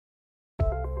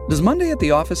Does Monday at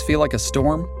the office feel like a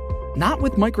storm? Not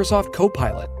with Microsoft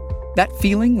Copilot. That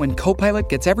feeling when Copilot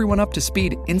gets everyone up to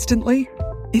speed instantly?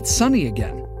 It's sunny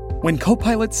again. When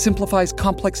Copilot simplifies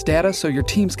complex data so your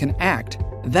teams can act,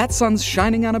 that sun's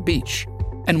shining on a beach.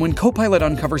 And when Copilot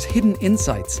uncovers hidden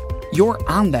insights, you're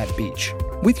on that beach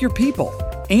with your people,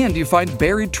 and you find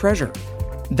buried treasure.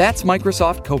 That's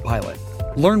Microsoft Copilot.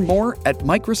 Learn more at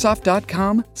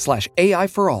Microsoft.com/AI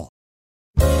for all.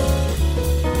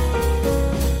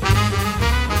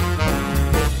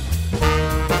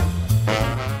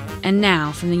 And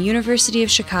now, from the University of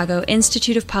Chicago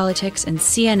Institute of Politics and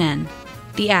CNN,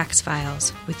 The Axe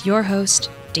Files, with your host,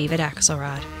 David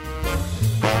Axelrod.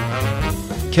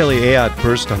 Kelly Ayotte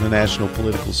burst on the national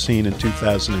political scene in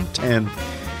 2010.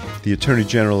 The Attorney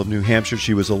General of New Hampshire,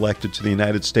 she was elected to the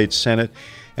United States Senate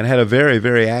and had a very,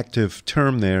 very active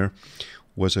term there,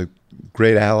 was a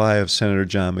great ally of Senator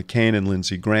John McCain and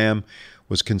Lindsey Graham,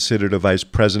 was considered a vice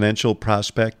presidential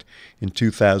prospect in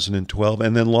 2012,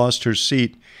 and then lost her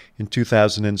seat in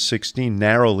 2016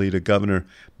 narrowly to Governor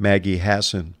Maggie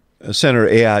Hassan. Senator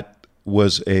Ayotte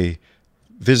was a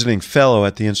visiting fellow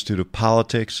at the Institute of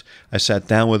Politics. I sat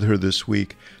down with her this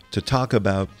week to talk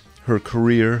about her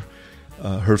career,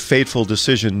 her fateful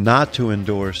decision not to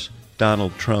endorse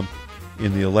Donald Trump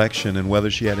in the election, and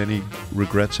whether she had any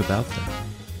regrets about that.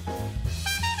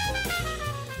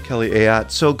 Kelly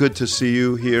Ayotte, so good to see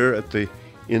you here at the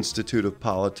Institute of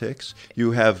Politics.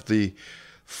 You have the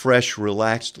fresh,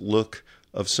 relaxed look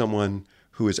of someone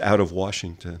who is out of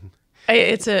Washington.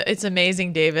 It's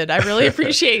amazing, David. I really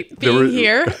appreciate being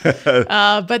here.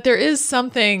 But there is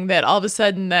something that all of a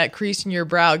sudden that crease in your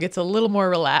brow gets a little more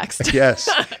relaxed. Yes.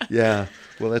 Yeah.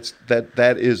 Well,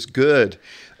 that is good.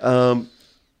 I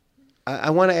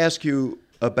want to ask you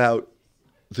about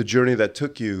the journey that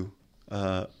took you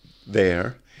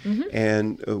there,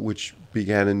 and which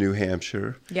began in New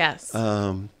Hampshire. Yes.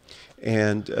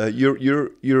 And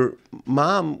your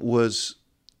mom was,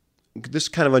 this is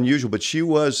kind of unusual, but she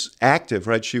was active,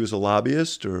 right? She was a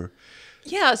lobbyist, or?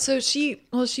 Yeah. So she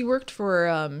worked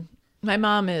for. My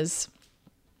mom is.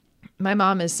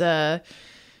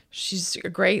 She's a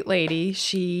great lady.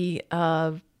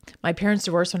 My parents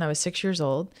divorced when I was 6 years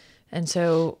old, and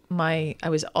so I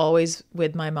was always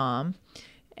with my mom,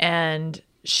 and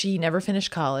she never finished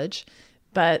college,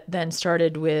 but then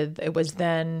it was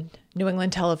then New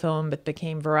England Telephone, but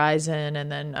became Verizon,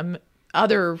 and then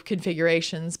other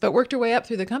configurations, but worked her way up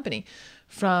through the company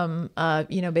from,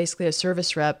 basically a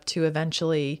service rep to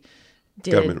eventually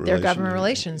did government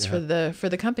relations for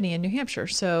the company in New Hampshire.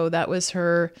 So that was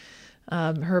her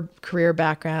career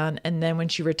background. And then when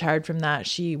she retired from that,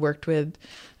 she worked with,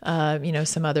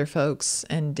 some other folks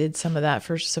and did some of that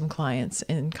for some clients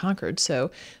in Concord.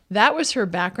 So that was her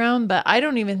background, but I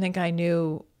don't even think I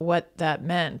knew what that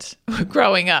meant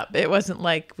growing up. It wasn't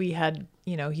like we had,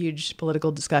 huge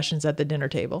political discussions at the dinner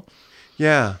table.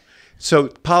 Yeah. So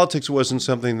politics wasn't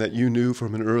something that you knew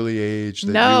from an early age?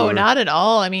 No, not at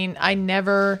all. I mean, my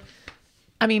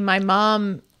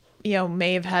mom,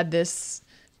 may have had this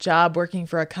job working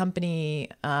for a company,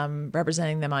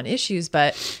 representing them on issues,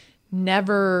 but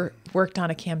never worked on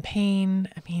a campaign.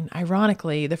 I mean,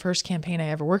 ironically, the first campaign I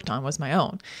ever worked on was my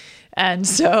own. And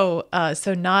so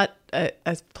not a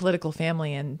political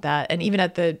family in that. And even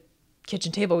at the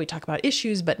kitchen table, we talk about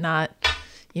issues, but not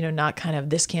kind of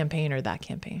this campaign or that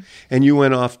campaign. And you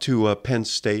went off to Penn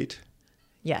State?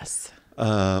 Yes.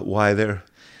 Why there?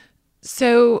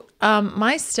 So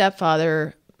my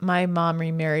stepfather, my mom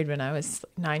remarried when I was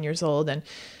 9 years old, and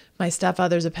my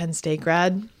stepfather's a Penn State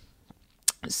grad.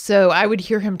 So I would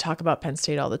hear him talk about Penn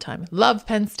State all the time. Love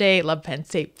Penn State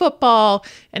football.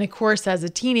 And of course, as a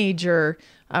teenager,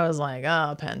 I was like,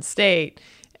 oh, Penn State.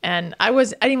 And I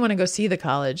didn't want to go see the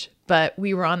college, but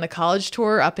we were on the college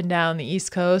tour up and down the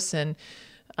East Coast. And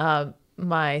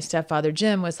my stepfather,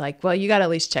 Jim, was like, well, you got to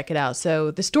at least check it out. So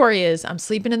the story is I'm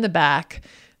sleeping in the back.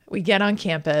 We get on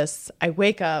campus. I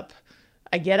wake up.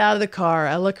 I get out of the car.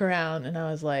 I look around and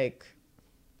I was like,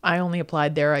 I only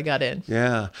applied there. I got in.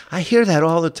 Yeah. I hear that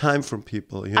all the time from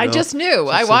people. I just knew.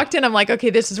 I walked in. I'm like, okay,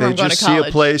 this is where I'm going to college. They just see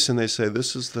a place and they say,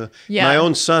 this is the... Yeah. My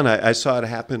own son, I saw it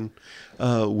happen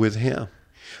with him.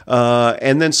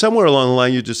 And then somewhere along the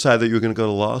line, you decided that you were going to go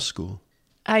to law school.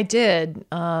 I did.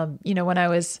 When I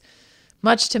was,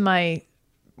 much to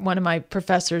one of my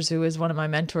professors, who was one of my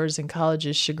mentors in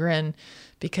college's chagrin,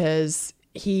 because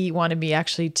he wanted me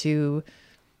actually to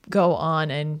go on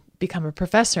and become a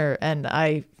professor. And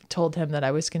I told him that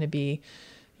I was going to be,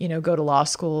 go to law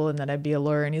school and that I'd be a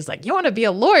lawyer. And he's like, you want to be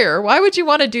a lawyer? Why would you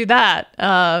want to do that?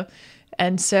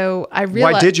 And so I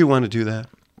realized... Why did you want to do that?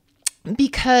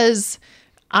 Because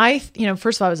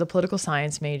First of all, I was a political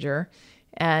science major,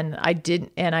 and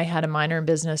I had a minor in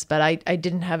business, but I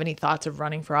didn't have any thoughts of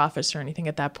running for office or anything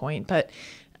at that point. But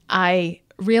I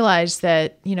realized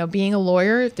that, being a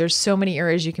lawyer, there's so many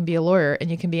areas you can be a lawyer, and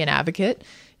you can be an advocate,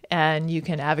 and you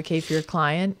can advocate for your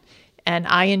client. And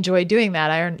I enjoyed doing that.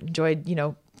 I enjoyed,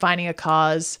 finding a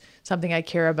cause, something I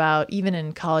care about. Even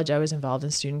in college, I was involved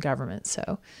in student government.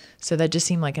 So that just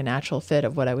seemed like a natural fit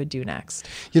of what I would do next.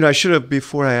 I should have,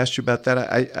 before I asked you about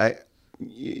that,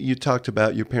 you talked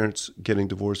about your parents getting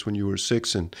divorced when you were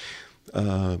 6 and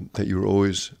that you were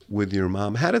always with your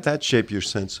mom. How did that shape your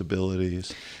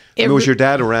sensibilities? Was your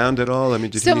dad around at all?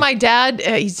 My dad,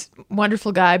 he's a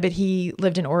wonderful guy, but he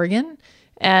lived in Oregon.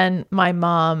 And my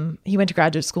mom, he went to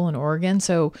graduate school in Oregon.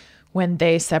 So when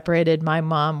they separated, my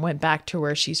mom went back to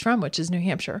where she's from, which is New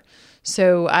Hampshire.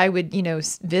 So I would,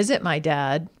 visit my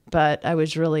dad, but I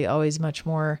was really always much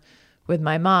more with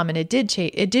my mom. And it did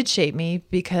shape me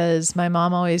because my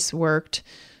mom always worked.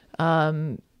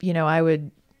 I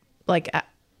would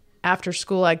after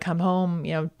school, I'd come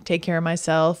home, take care of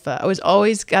myself. I was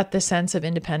always got the sense of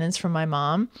independence from my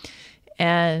mom.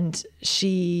 And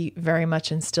she very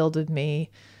much instilled with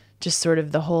me just sort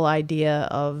of the whole idea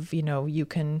of, you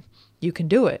can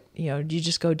do it, you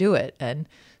just go do it. And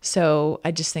so I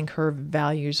just think her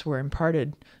values were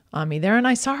imparted on me there. And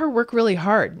I saw her work really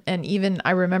hard. And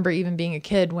I remember even being a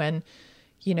kid when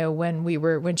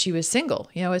she was single,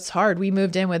 it's hard. We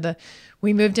moved in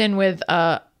with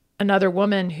another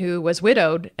woman who was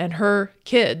widowed and her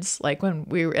kids,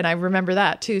 and I remember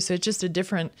that too. So it's just a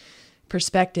different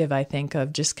perspective, I think,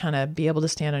 of just kind of be able to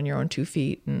stand on your own 2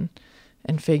 feet and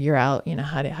figure out,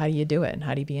 how do you do it and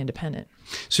how do you be independent.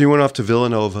 So you went off to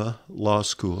Villanova Law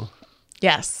School.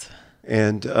 Yes.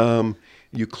 And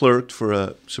you clerked for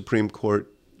a Supreme Court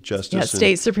justice. Yeah,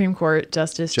 state Supreme Court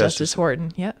Justice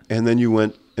Horton. Yeah. And then you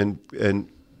went and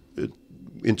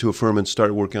into a firm and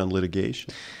started working on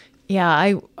litigation.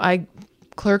 Yeah, I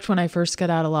clerked when I first got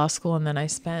out of law school, and then I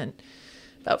spent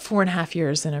about 4.5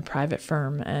 years in a private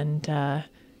firm and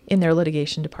in their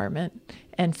litigation department.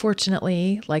 And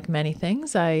fortunately, like many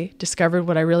things, I discovered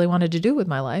what I really wanted to do with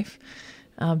my life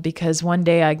because one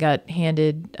day I got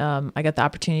the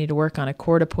opportunity to work on a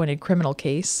court-appointed criminal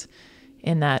case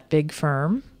in that big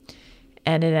firm.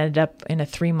 And it ended up in a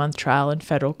 3-month trial in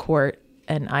federal court.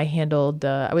 And I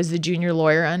was the junior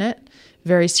lawyer on it,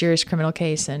 very serious criminal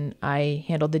case, and I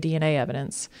handled the DNA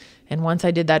evidence. And once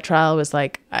I did that trial, it was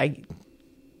like,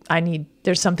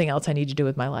 there's something else I need to do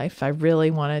with my life. I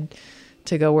really wanted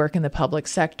to go work in the public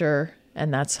sector,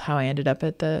 and that's how I ended up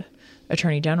at the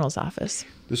Attorney General's office.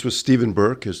 This was Stephen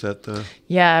Burke, is that the...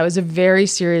 Yeah, it was a very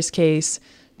serious case.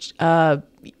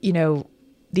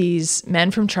 These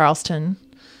men from Charleston,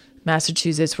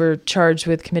 Massachusetts, were charged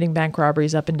with committing bank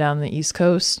robberies up and down the East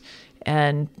Coast,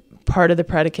 and part of the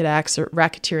predicate acts are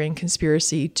racketeering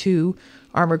conspiracy, 2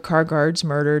 armored car guards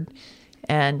murdered,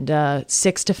 and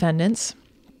 6 defendants.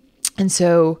 And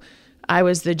so I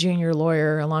was the junior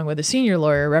lawyer along with a senior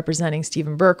lawyer representing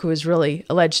Stephen Burke, who was really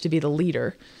alleged to be the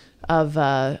leader of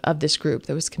this group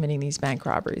that was committing these bank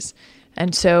robberies.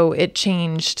 And so it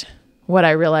changed what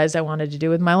I realized I wanted to do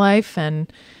with my life.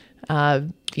 And,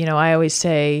 I always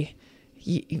say,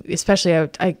 especially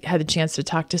I had the chance to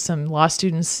talk to some law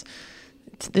students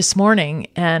this morning,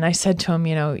 and I said to them,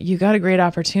 you got a great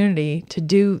opportunity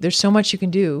there's so much you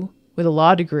can do with a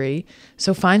law degree.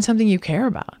 So find something you care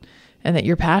about and that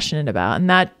you're passionate about. And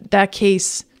that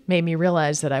case made me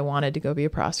realize that I wanted to go be a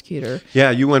prosecutor. Yeah,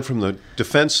 you went from the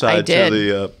defense side to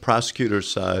the prosecutor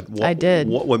side. I did.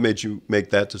 What made you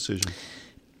make that decision?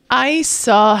 I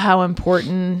saw how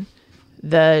important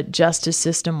the justice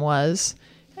system was.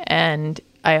 And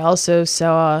I also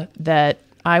saw that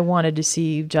I wanted to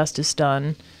see justice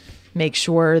done, make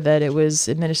sure that it was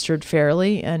administered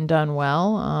fairly and done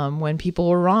well when people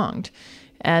were wronged.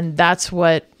 And that's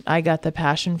what I got the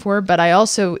passion for. But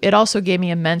it also gave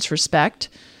me immense respect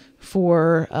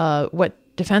for what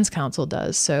defense counsel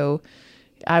does. So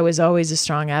I was always a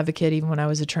strong advocate, even when I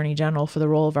was Attorney General, for the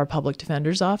role of our public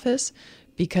defender's office,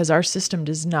 because our system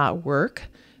does not work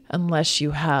unless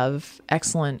you have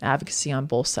excellent advocacy on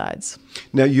both sides.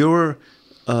 Now, your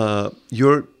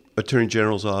Attorney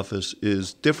General's office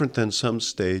is different than some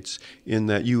states in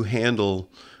that you handle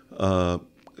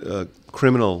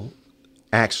criminal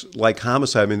acts like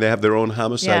homicide. I mean, they have their own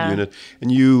homicide unit,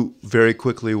 and you very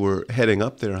quickly were heading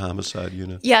up their homicide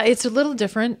unit. Yeah, it's a little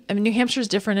different. I mean, New Hampshire is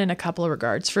different in a couple of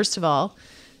regards. First of all,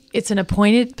 it's an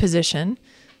appointed position.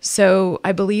 So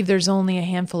I believe there's only a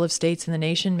handful of states in the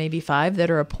nation, maybe 5, that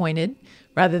are appointed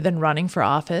rather than running for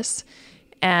office.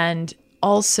 And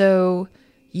also,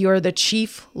 you're the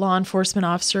chief law enforcement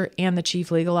officer and the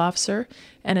chief legal officer.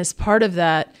 And as part of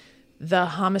that, the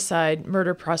homicide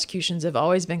murder prosecutions have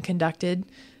always been conducted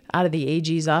out of the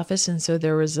AG's office. And so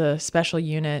there was a special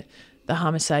unit, the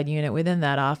homicide unit within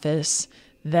that office,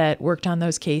 that worked on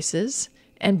those cases.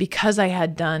 And because I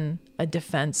had done a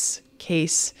defense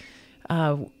case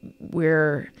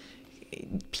where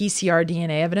PCR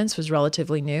DNA evidence was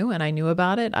relatively new and I knew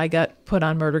about it, I got put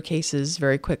on murder cases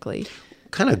very quickly.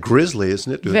 Kind of grisly,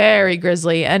 isn't it? Very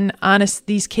grisly. And honest,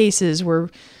 these cases were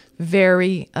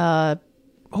very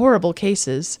horrible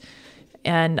cases.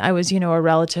 And I was, a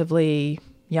relatively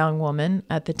young woman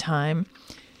at the time.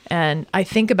 And I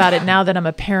think about it now that I'm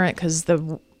a parent, because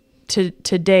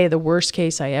today, the worst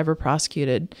case I ever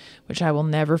prosecuted, which I will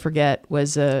never forget,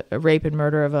 was a rape and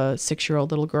murder of a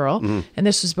 6-year-old little girl. Mm. And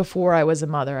this was before I was a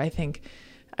mother. I think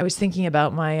I was thinking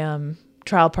about my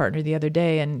trial partner the other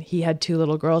day, and he had 2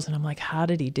 little girls, and I'm like, how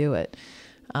did he do it?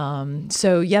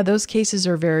 So yeah, those cases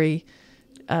are very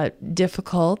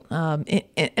difficult, and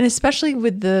especially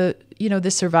with the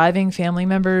surviving family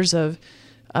members of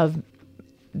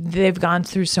they've gone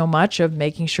through so much of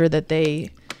making sure that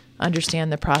they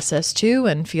understand the process too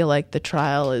and feel like the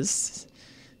trial is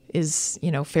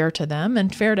fair to them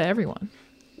and fair to everyone.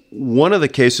 One of the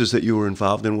cases that you were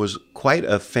involved in was quite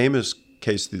a famous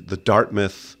case, the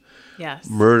Dartmouth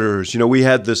murders. We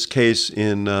had this case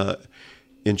in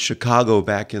Chicago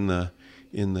back in the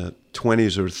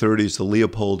 20s or 30s, the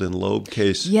Leopold and Loeb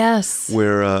case. Yes.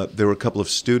 Where there were a couple of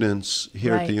students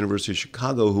here at the University of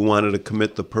Chicago who wanted to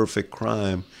commit the perfect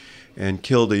crime and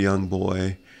killed a young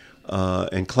boy.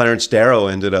 And Clarence Darrow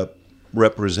ended up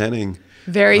representing.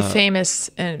 Very famous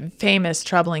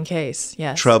troubling case.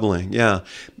 Yes. Troubling, yeah.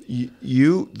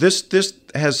 This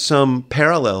has some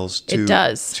parallels to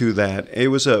that. It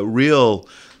was a real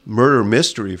murder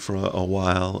mystery for a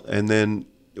while, and then,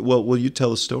 will you tell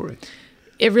the story?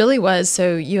 It really was.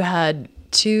 So you had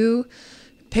 2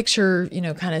 picture,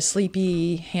 kind of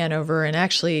sleepy Hanover, and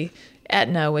actually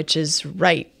Etna, which is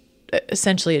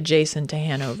essentially adjacent to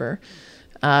Hanover.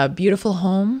 Beautiful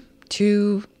home,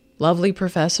 2 lovely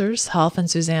professors, Half and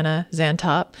Susanna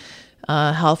Zantop.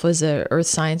 Half was an earth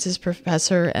sciences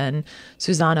professor, and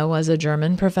Susanna was a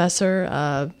German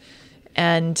professor.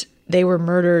 And they were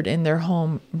murdered in their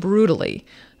home brutally,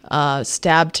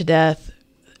 stabbed to death,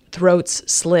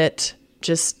 throats slit,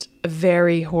 just a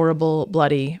very horrible,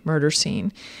 bloody murder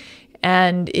scene.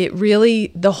 And it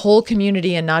really, the whole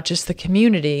community, and not just the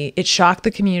community, it shocked the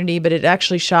community, but it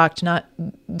actually shocked not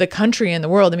the country and the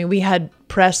world. I mean, we had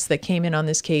press that came in on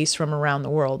this case from around the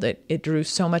world. It drew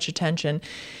so much attention,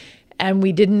 and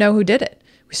we didn't know who did it.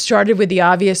 We started with the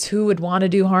obvious, who would want to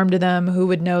do harm to them, who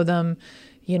would know them,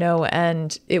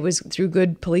 and it was through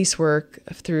good police work,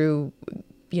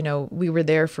 we were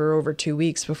there for over 2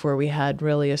 weeks before we had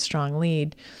really a strong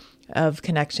lead of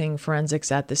connecting forensics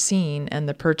at the scene and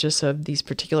the purchase of these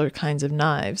particular kinds of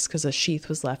knives, because a sheath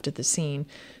was left at the scene,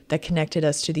 that connected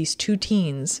us to these 2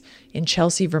 teens in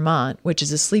Chelsea, Vermont, which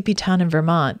is a sleepy town in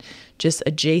Vermont, just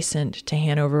adjacent to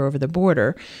Hanover over the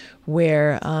border,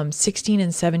 where 16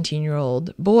 and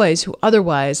 17-year-old boys who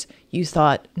otherwise you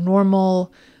thought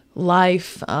normal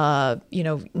life,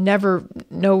 never,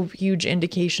 no huge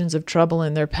indications of trouble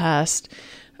in their past,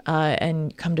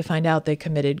 and come to find out they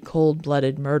committed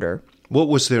cold-blooded murder. What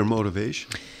was their motivation?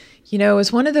 It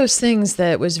was one of those things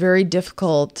that was very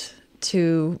difficult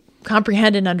to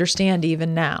comprehend and understand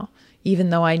even now, even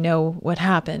though I know what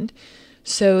happened.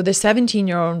 So the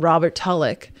 17-year-old Robert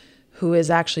Tulloch, who is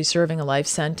actually serving a life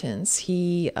sentence,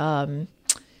 he had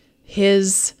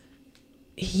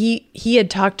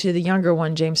talked to the younger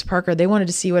one, James Parker. They wanted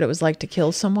to see what it was like to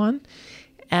kill someone.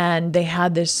 And they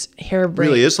had this harebrained...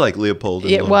 Really is like Leopold.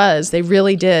 It was. They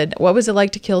really did. What was it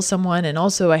like to kill someone? And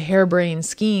also a harebrained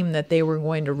scheme that they were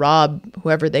going to rob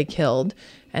whoever they killed.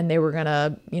 And they were going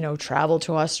to, travel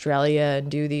to Australia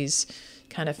and do these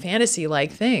kind of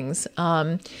fantasy-like things.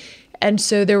 And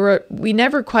so we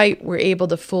never quite were able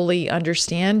to fully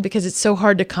understand, because it's so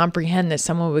hard to comprehend that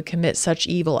someone would commit such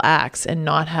evil acts and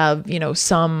not have,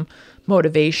 some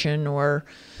motivation, or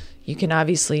you can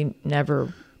obviously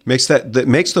never... That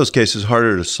makes those cases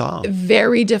harder to solve.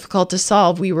 Very difficult to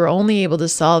solve. We were only able to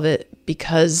solve it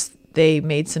because they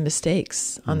made some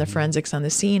mistakes on the forensics on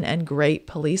the scene and great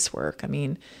police work. I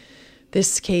mean,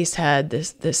 this case had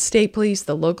the state police,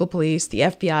 the local police, the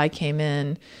FBI came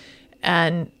in,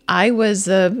 and I was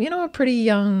a pretty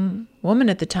young woman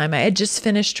at the time. I had just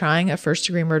finished trying a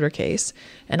first-degree murder case,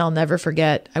 and I'll never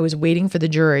forget, I was waiting for the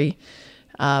jury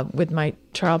with my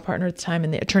trial partner at the time,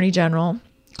 and the attorney general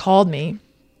called me.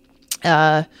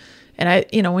 And I,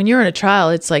 when you're in a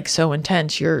trial, it's like so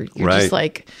intense. You're right. Just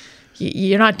like,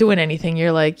 you're not doing anything.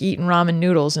 You're like eating ramen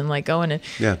noodles and like going and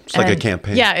it's like a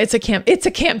campaign. Yeah, it's a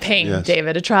campaign, Yes.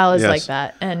 David. A trial is Yes. like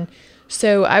that. And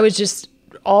so I was just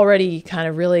already kind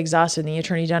of really exhausted. And the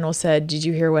Attorney General said, "Did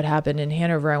you hear what happened in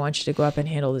Hanover? I want you to go up and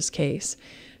handle this case."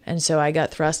 And so I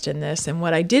got thrust in this. And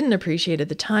what I didn't appreciate at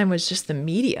the time was just the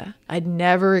media. I'd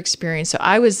never experienced.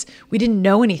 So we didn't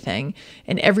know anything.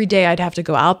 And every day I'd have to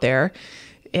go out there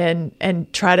and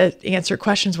try to answer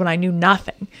questions when I knew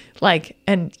nothing.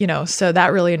 So that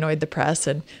really annoyed the press.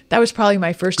 And that was probably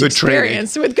my first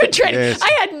experience with good training. Yes.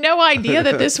 I had no idea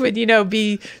that this would,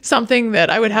 be something that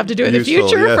I would have to do in the Useful,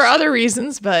 future yes. for other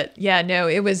reasons. But yeah, no,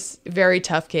 it was a very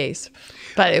tough case.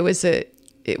 But it was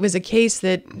a case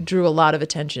that drew a lot of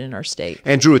attention in our state.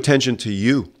 And drew attention to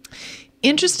you.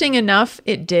 Interesting enough,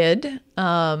 it did.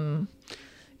 Drew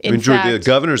the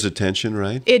governor's attention,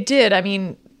 right? It did. I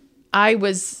mean, I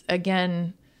was,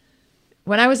 again,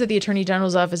 when I was at the Attorney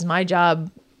General's office, my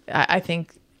job, I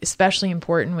think, especially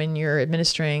important when you're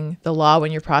administering the law,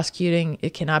 when you're prosecuting,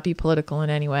 it cannot be political in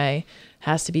any way. It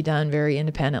has to be done very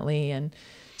independently. And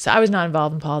so I was not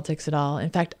involved in politics at all. In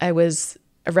fact, I was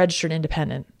a registered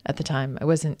independent at the time. I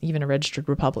wasn't even a registered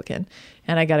Republican.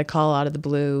 And I got a call out of the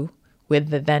blue with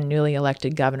the then newly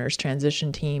elected governor's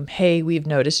transition team. "Hey, we've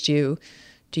noticed you.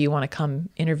 Do you want to come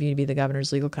interview to be the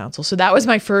governor's legal counsel?" So that was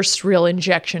my first real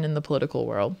injection in the political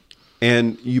world.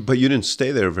 But you didn't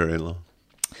stay there very long.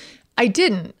 I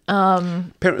didn't.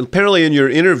 Apparently, in your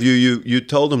interview, you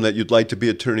told him that you'd like to be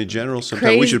attorney general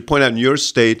sometime. We should point out in your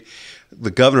state,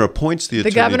 the governor appoints the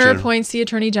attorney general. The governor appoints the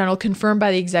attorney general, confirmed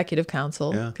by the executive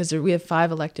council, because we have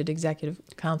 5 elected executive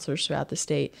counselors throughout the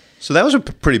state. So that was a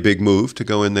pretty big move to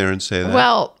go in there and say that.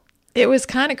 Well, it was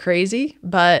kind of crazy,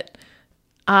 but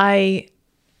I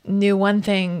knew one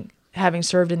thing, having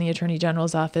served in the Attorney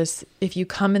General's office. If you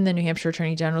come in the New Hampshire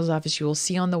Attorney General's office, you will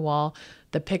see on the wall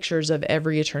the pictures of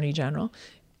every Attorney General.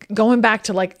 Going back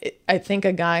to I think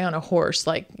a guy on a horse,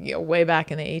 way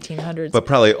back in the 1800s. But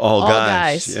probably all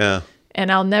guys. Yeah.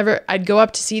 And I'd go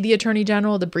up to see the Attorney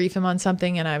General to brief him on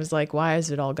something, and I was like, why is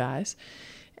it all guys?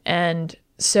 And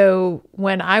so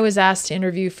when I was asked to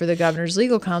interview for the governor's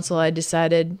legal counsel, I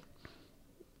decided,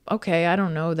 okay, I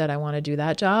don't know that I want to do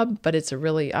that job, but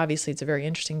obviously it's a very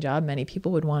interesting job. Many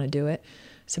people would want to do it. I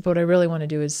said, but what I really want to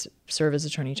do is serve as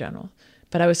Attorney General.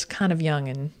 But I was kind of young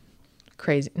and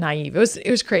naive. It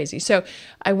was crazy. So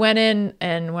I went in,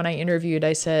 and when I interviewed,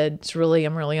 I said,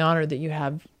 I'm really honored that you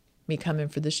have me come in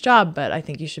for this job, but I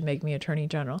think you should make me Attorney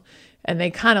General. And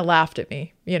they kind of laughed at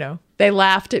me. They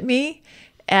laughed at me.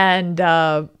 And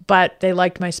but they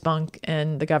liked my spunk,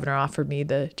 and the governor offered me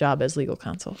the job as legal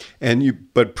counsel.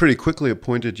 But pretty quickly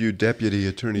appointed you deputy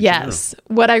attorney general. Yes.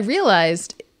 What I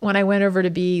realized when I went over to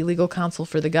be legal counsel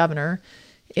for the governor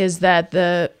is that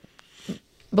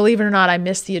believe it or not, I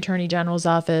missed the attorney general's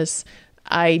office.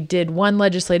 I did one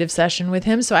legislative session with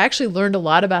him, so I actually learned a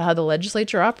lot about how the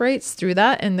legislature operates through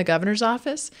that in the governor's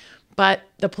office. But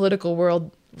the political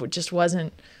world just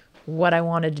wasn't what I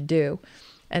wanted to do.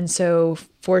 And so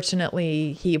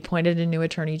fortunately, he appointed a new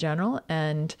attorney general,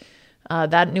 and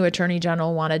that new attorney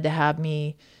general wanted to have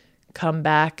me come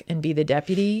back and be the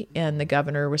deputy, and the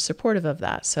governor was supportive of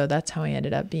that. So that's how I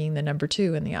ended up being the number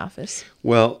 2 in the office.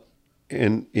 Well,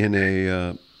 this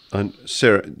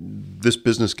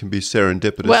business can be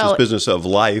serendipitous. This business of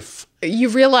life. You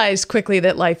realize quickly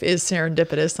that life is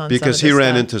serendipitous on because some of he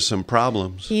ran stuff. into some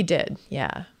problems. He did,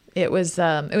 yeah. It was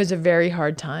a very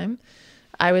hard time.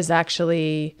 I was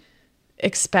actually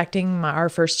expecting our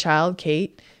first child,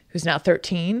 Kate, who's now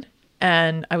 13,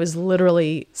 and I was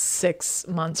literally 6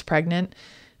 months pregnant.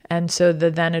 And so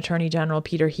the then Attorney General,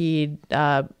 Peter Heed,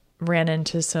 ran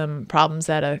into some problems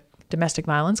at a domestic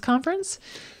violence conference,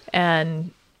 and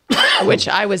which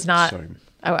I was not.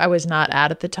 I was not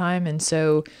at the time, and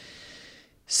so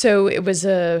it was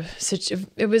a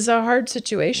hard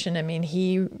situation. I mean,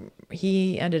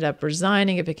 he ended up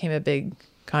resigning. It became a big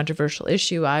controversial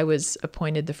issue. I was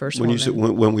appointed the first woman.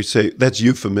 When we say that's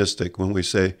euphemistic, when we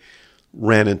say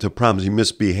ran into problems, he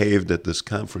misbehaved at this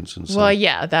conference and so. Well,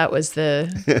 yeah, that was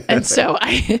and so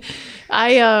I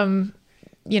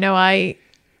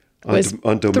was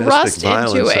on domestic thrust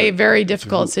violence, into a very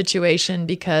difficult situation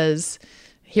because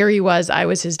here he was, I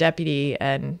was his deputy,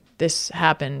 and this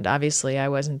happened. Obviously, I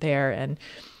wasn't there,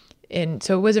 and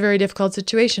so it was a very difficult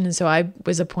situation. And so I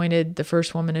was appointed the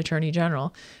first woman attorney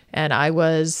general, and I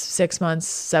was 7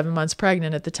 months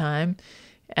pregnant at the time.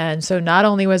 And so not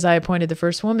only was I appointed the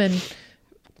first woman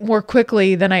more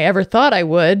quickly than I ever thought I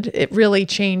would, it really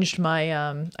changed my,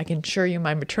 I can assure you,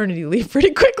 my maternity leave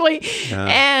pretty quickly. Yeah.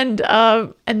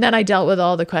 And then I dealt with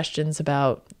all the questions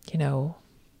about,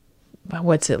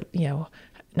 what's it,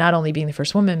 not only being the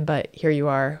first woman, but here you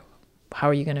are. How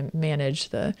are you going to manage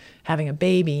having a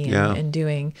baby and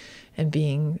being,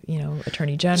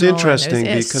 attorney general? It's interesting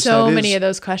because so many of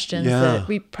those questions that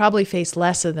we probably face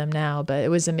less of them now, but it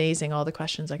was amazing. All the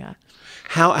questions I got.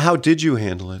 How did you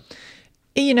handle it?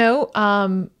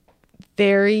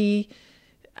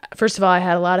 First of all, I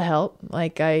had a lot of help.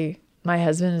 My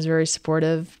husband is very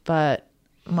supportive, but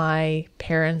my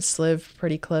parents live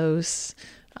pretty close,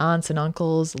 aunts and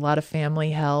uncles, a lot of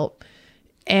family help.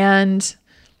 And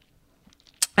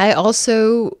I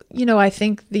also, I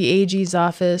think the AG's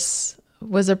office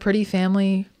was a pretty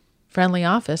family-friendly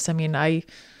office. I mean, I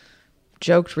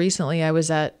joked recently, I was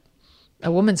at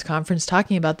a women's conference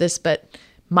talking about this, but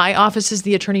my office is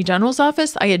the Attorney General's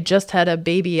office. I had just had a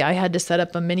baby. I had to set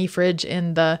up a mini fridge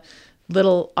in the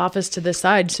little office to the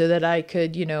side so that I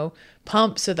could,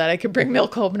 pump so that I could bring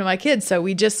milk home to my kids. So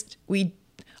we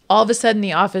all of a sudden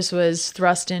the office was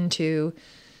thrust into,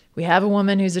 we have a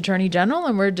woman who's Attorney General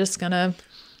and we're just going to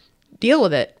deal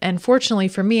with it. And fortunately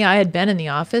for me, I had been in the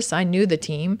office. I knew the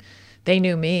team. They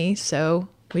knew me. So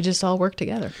we just all worked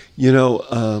together.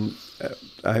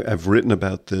 I've written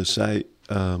about this.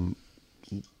 One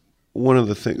of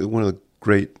the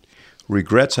great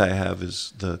regrets I have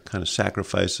is the kind of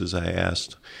sacrifices I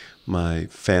asked my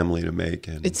family to make,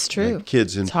 and it's true. My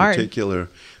kids in it's hard. particular,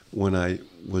 when I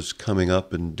was coming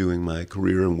up and doing my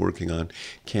career and working on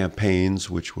campaigns,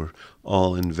 which were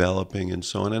all enveloping and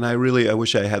so on. And I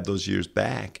wish I had those years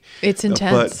back. It's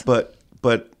intense.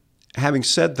 But having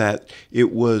said that,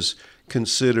 it was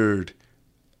considered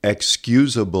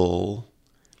excusable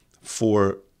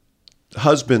for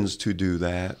husbands to do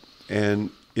that, and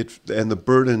the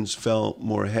burdens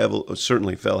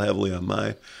certainly fell heavily on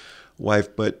my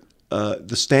wife, but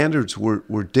the standards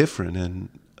were different, and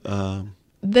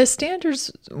the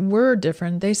standards were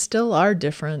different. They still are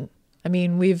different. I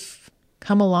mean, we've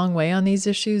come a long way on these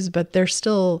issues, but there's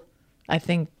still, I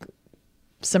think,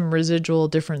 some residual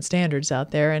different standards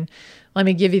out there. And let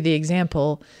me give you the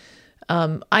example.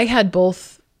 I had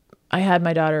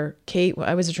my daughter, Kate.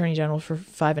 I was Attorney General for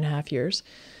 5.5 years.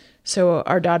 So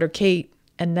our daughter, Kate,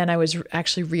 and then I was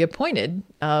actually reappointed,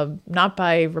 not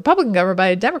by Republican governor, by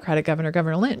a Democratic governor,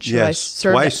 Governor Lynch. Yes,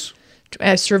 twice.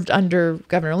 I served under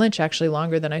Governor Lynch actually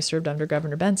longer than I served under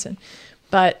Governor Benson.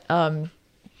 But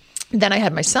then I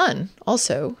had my son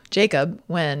also, Jacob,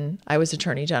 when I was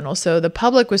Attorney General. So the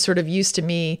public was sort of used to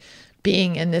me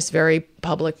being in this very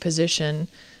public position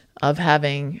of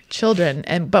having children.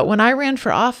 But when I ran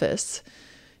for office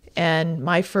and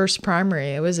my first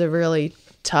primary, it was a really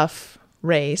tough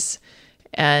race.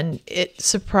 And it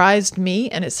surprised me,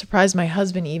 and it surprised my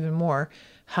husband even more,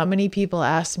 how many people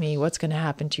asked me, what's going to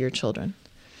happen to your children?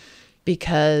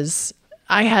 Because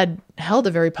I had held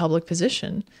a very public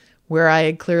position where I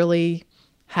had clearly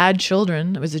had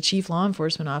children. I was the chief law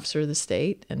enforcement officer of the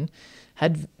state and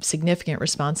had significant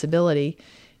responsibility.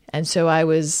 And so I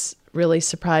was really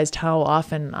surprised how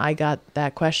often I got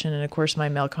that question. And of course, my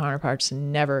male counterparts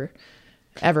never,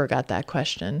 ever got that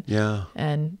question. Yeah.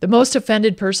 And the most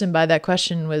offended person by that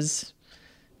question was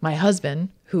my husband,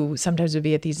 who sometimes would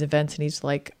be at these events and he's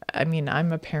like, I mean,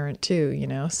 I'm a parent too,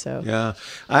 so. Yeah.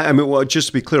 I mean, well, just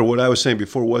to be clear, what I was saying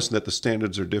before wasn't that the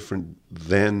standards are different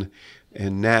then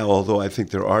and now, although I think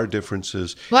there are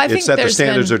differences. Well, it's that the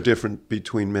standards are different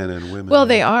between men and women. Well,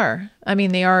 they are. I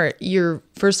mean, they are.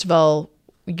 First of all,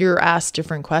 you're asked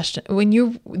different questions.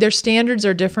 Their standards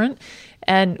are different.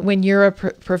 And when you're a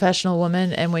professional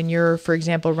woman and when you're, for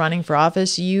example, running for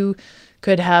office, you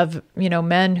could have,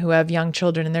 men who have young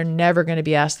children and they're never going to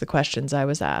be asked the questions I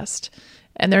was asked.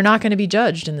 And they're not going to be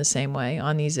judged in the same way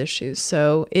on these issues.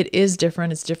 So it is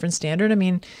different. It's a different standard. I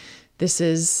mean,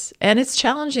 and it's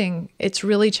challenging. It's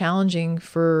really challenging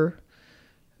for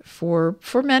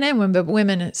men and women, but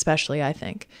women especially, I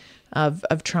think, of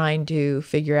trying to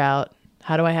figure out,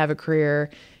 how do I have a career?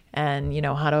 And,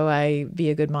 how do I be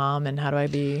a good mom and how do I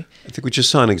be... I think we just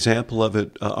saw an example of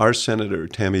it. Our Senator,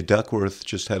 Tammy Duckworth,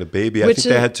 just had a baby. I think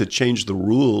they had to change the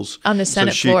rules on the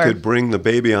Senate floor so she could bring the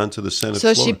baby onto the Senate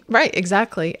floor. Right,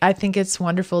 exactly. I think it's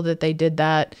wonderful that they did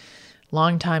that.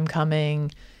 Long time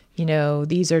coming.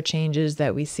 These are changes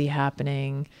that we see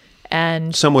happening.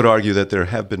 And some would argue that there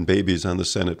have been babies on the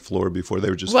Senate floor before. They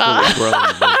were just fully grown.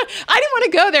 I didn't want to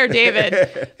go there,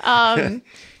 David.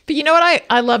 But you know what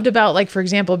I loved about, for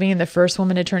example, being the first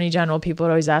woman attorney general? People would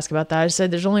always ask about that. I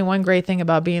said, there's only one great thing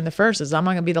about being the first is I'm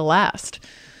not going to be the last.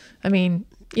 I mean,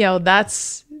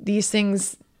 that's these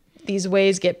things, these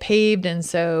ways get paved. And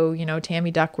so, Tammy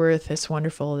Duckworth, it's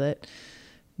wonderful that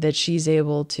she's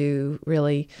able to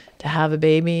really to have a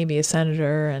baby, be a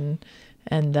senator,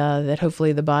 and that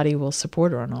hopefully the body will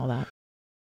support her on all that.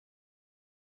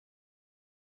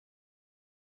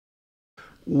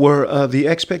 Were the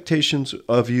expectations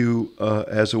of you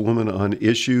as a woman on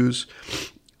issues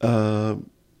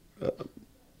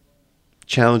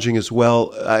challenging as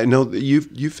well? I know that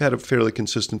you've had a fairly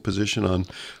consistent position on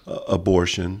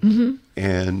abortion,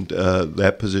 and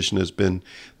that position has been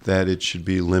that it should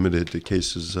be limited to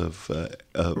cases of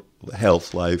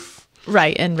health, life,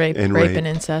 right, and rape and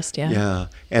incest. Yeah,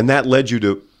 and that led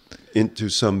you into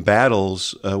some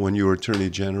battles when you were Attorney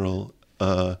General.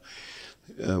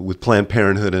 With Planned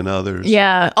Parenthood and others.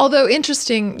 Yeah, although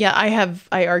interesting, I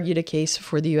argued a case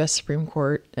for the U.S. Supreme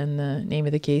Court, and the name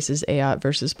of the case is Ayotte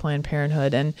versus Planned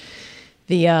Parenthood, and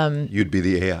the you'd be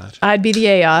the Ayotte. I'd be the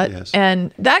Ayotte, yes.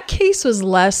 And that case was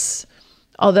less.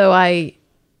 Although I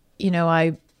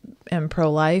am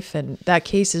pro-life, and that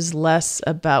case was less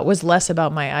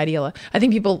about my ideology. I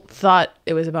think people thought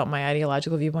it was about my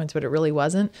ideological viewpoints, but it really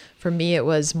wasn't. For me, it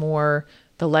was more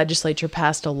the legislature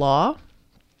passed a law,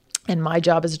 and my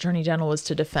job as Attorney General was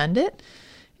to defend it.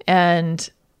 And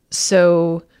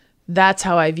so that's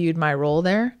how I viewed my role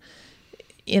there,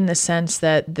 in the sense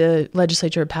that the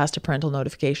legislature had passed a parental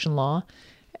notification law.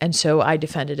 And so I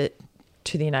defended it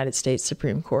to the United States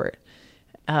Supreme Court.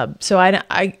 So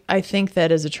I think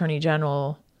that as Attorney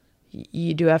General,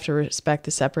 you do have to respect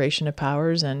the separation of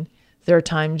powers. And there are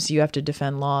times you have to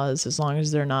defend laws as long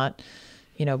as they're not,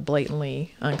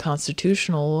 blatantly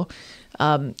unconstitutional.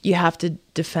 You have to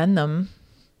defend them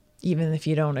even if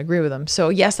you don't agree with them. So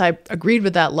yes, I agreed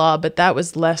with that law, but that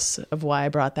was less of why I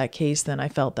brought that case than I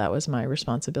felt that was my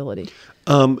responsibility.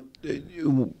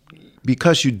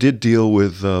 Because you did deal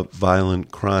with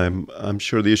violent crime, I'm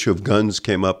sure the issue of guns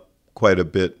came up quite a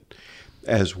bit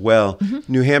as well.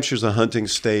 Mm-hmm. New Hampshire's a hunting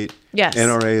state. Yes.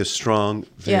 NRA is strong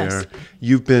there. Yes.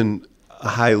 You've been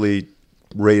highly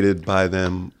rated by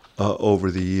them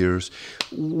over the years.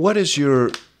 What is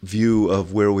your view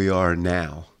of where we are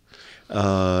now?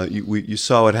 You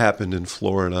saw what happened in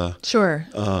Florida. Sure.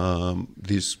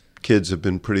 These kids have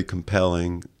been pretty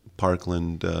compelling,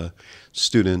 Parkland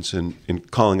students, in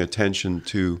calling attention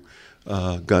to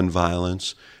gun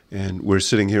violence. And we're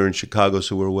sitting here in Chicago,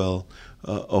 so we're well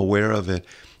aware of it.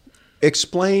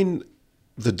 Explain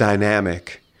the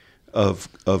dynamic of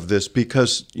this,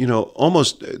 because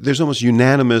there's almost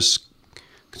unanimous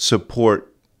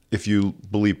support, if you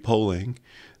believe polling,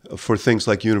 for things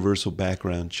like universal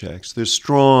background checks. There's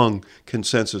strong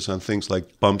consensus on things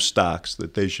like bump stocks,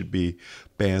 that they should be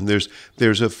banned.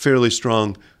 There's a fairly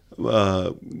strong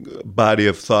body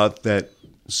of thought that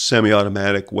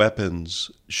semi-automatic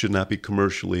weapons should not be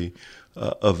commercially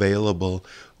available.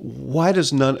 Why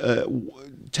does none?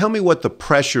 Tell me what the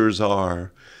pressures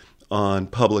are on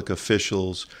public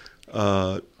officials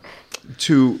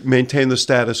to maintain the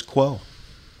status quo.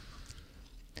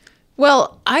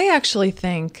 Well, I actually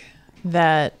think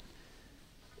that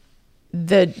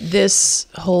this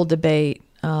whole debate,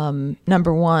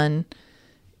 number one,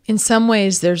 in some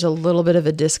ways there's a little bit of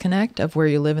a disconnect of where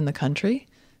you live in the country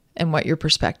and what your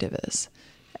perspective is.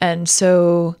 And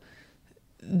so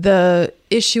the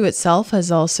issue itself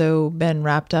has also been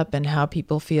wrapped up in how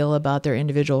people feel about their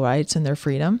individual rights and their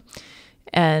freedom.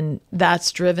 And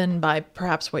that's driven by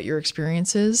perhaps what your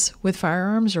experience is with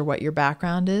firearms or what your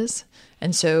background is.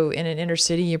 And so in an inner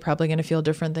city, you're probably going to feel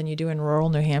different than you do in rural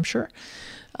New Hampshire,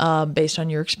 based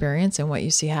on your experience and what you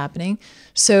see happening.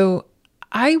 So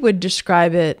I would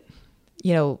describe it,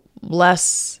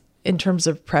 less in terms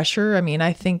of pressure. I mean,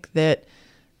 I think that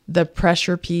the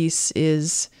pressure piece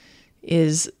is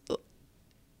it's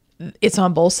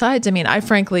on both sides. I mean, I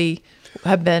frankly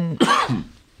have been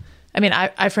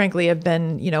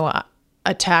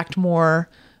attacked more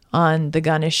on the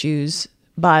gun issues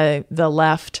by the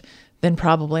left than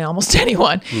probably almost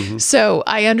anyone. Mm-hmm. So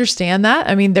I understand that.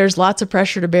 I mean, there's lots of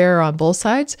pressure to bear on both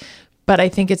sides, but I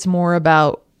think it's more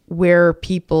about where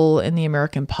people in the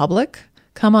American public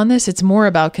come on this. It's more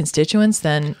about constituents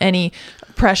than any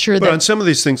pressure. But on some of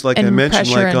these things, like I mentioned,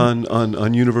 like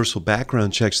on universal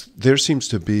background checks, there seems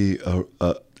to be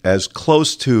as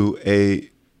close to a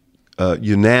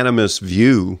unanimous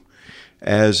view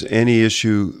as any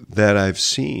issue that I've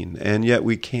seen, and yet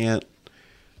we can't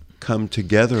come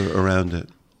together around it.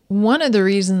 One of the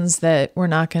reasons that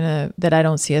that I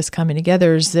don't see us coming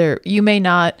together is you may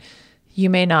not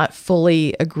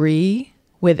fully agree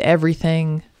with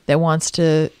everything that one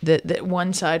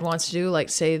side wants to do, like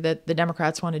say that the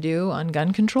Democrats want to do on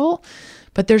gun control,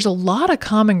 but there's a lot of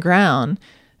common ground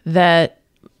that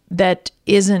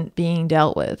isn't being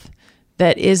dealt with,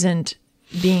 even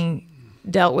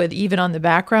on the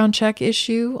background check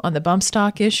issue, on the bump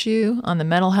stock issue, on the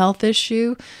mental health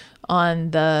issue, on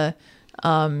the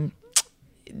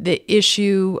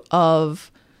issue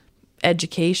of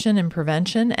education and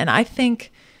prevention. And I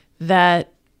think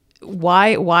that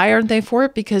why aren't they for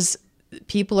it? Because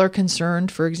people are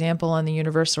concerned, for example, on the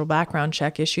universal background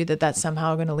check issue, that that's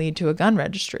somehow going to lead to a gun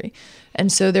registry.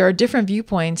 And so there are different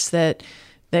viewpoints that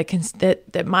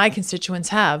my constituents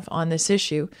have on this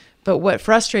issue. But what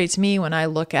frustrates me when I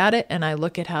look at it and I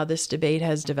look at how this debate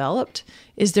has developed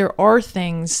is there are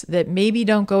things that maybe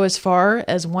don't go as far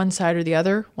as one side or the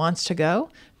other wants to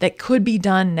go that could be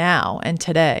done now and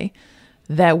today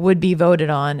that would be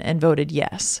voted on and voted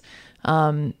yes.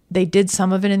 They did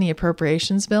some of it in the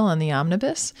appropriations bill and the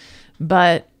omnibus,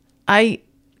 but I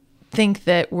think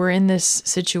that we're in this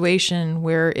situation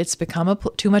where it's become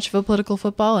too much of a political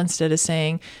football. Instead of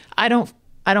saying, I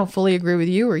don't fully agree with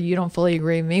you, or you don't fully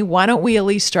agree with me. Why don't we at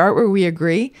least start where we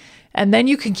agree? And then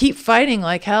you can keep fighting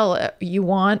like hell. You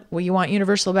want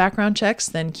universal background checks,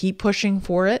 then keep pushing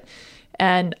for it.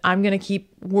 And I'm going to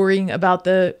keep worrying about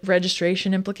the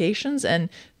registration implications. And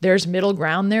there's middle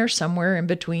ground there somewhere in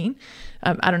between.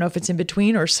 I don't know if it's in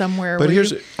between or somewhere. But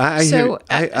here's, I hear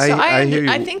you.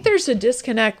 I think there's a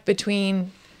disconnect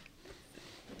between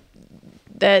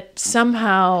that.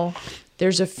 Somehow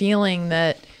there's a feeling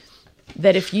that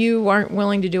if you aren't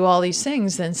willing to do all these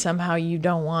things, then somehow you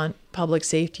don't want public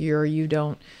safety, or you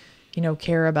don't,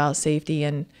 care about safety.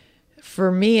 And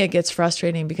for me, it gets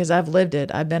frustrating because I've lived it.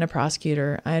 I've been a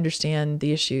prosecutor. I understand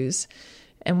the issues.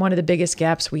 And one of the biggest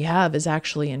gaps we have is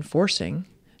actually enforcing.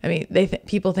 I mean,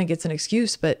 people think it's an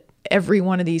excuse, but every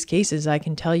one of these cases, I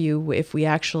can tell you, if we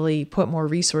actually put more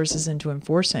resources into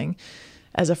enforcing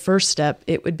as a first step,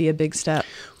 it would be a big step.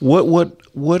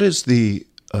 What is the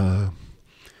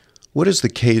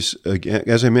case?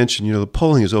 As I mentioned, the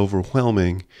polling is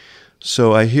overwhelming.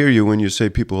 So I hear you when you say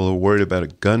people are worried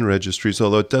about gun registries,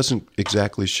 although it doesn't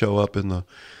exactly show up in the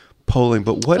polling.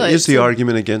 But what is the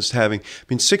argument against having?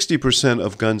 60%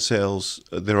 of gun sales,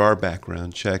 there are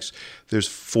background checks. There's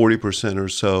 40% or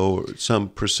so, some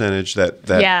percentage that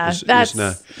is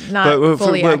not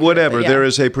fully accurate, whatever. There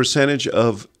is a percentage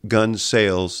of gun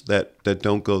sales that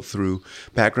don't go through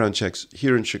background checks.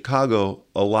 Here in Chicago,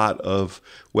 a lot of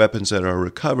weapons that are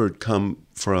recovered come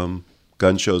from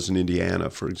gun shows in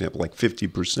Indiana, for example. Like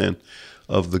 50%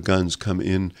 of the guns come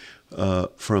in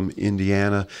from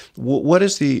Indiana. What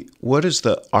is the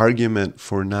argument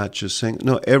for not just saying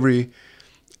no?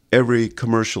 Every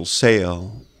commercial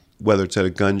sale, whether it's at a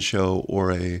gun show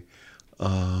or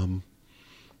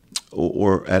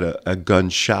or at a gun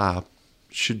shop,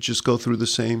 should just go through the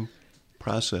same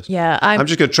process. Yeah, I'm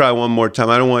just gonna try one more time.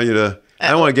 I don't want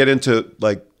to get into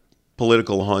like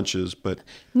political haunches, but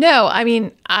no. I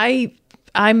mean,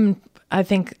 I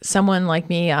think someone like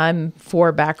me, I'm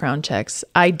for background checks.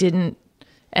 I didn't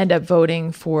end up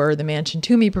voting for the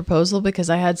Manchin-Toomey proposal because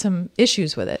I had some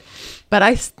issues with it. But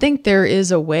I think there is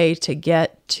a way to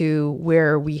get to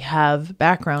where we have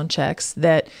background checks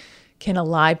that can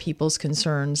allay people's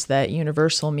concerns that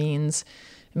universal means.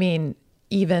 I mean,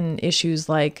 even issues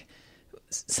like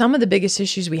some of the biggest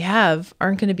issues we have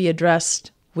aren't going to be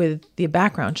addressed with the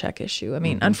background check issue. I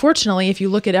mean, unfortunately, if you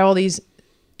look at all these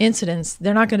incidents,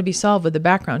 they're not going to be solved with the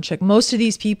background check. Most of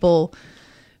these people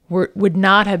would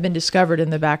not have been discovered in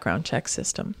the background check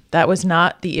system. That was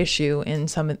not the issue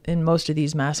in most of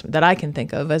these mass that I can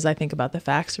think of as I think about the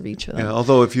facts of each of them. Yeah,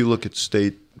 although if you look at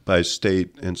state by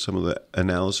state and some of the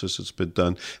analysis that's been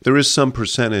done, there is some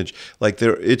percentage.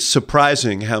 It's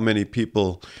surprising how many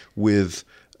people with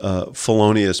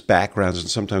felonious backgrounds and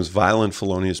sometimes violent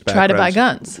felonious backgrounds try to buy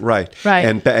guns, right,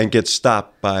 and get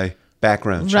stopped by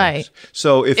background checks. Right.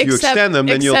 So if you extend them,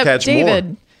 then you'll catch David,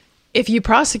 more. If you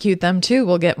prosecute them too,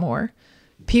 we'll get more.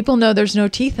 People know there's no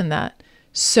teeth in that.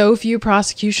 So few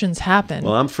prosecutions happen.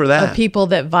 Well, I'm for that. Of people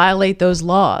that violate those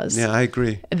laws. Yeah, I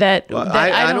agree. I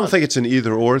don't think it's an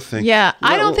either or thing. Yeah,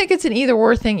 I don't think it's an either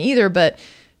or thing either, but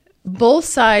both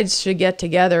sides should get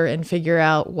together and figure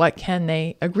out what can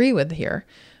they agree with here.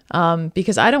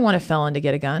 Because I don't want a felon to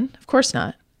get a gun. Of course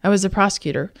not. I was a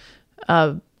prosecutor.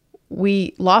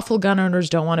 Lawful gun owners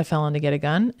don't want a felon to get a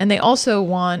gun. And they also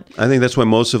want... I think that's why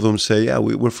most of them say, yeah,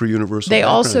 we're for universal They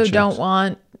background also checks. don't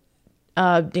want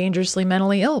dangerously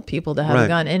mentally ill people to have a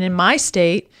gun. And in my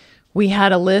state, we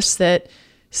had a list that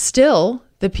still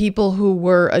the people who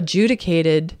were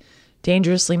adjudicated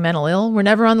dangerously mentally ill were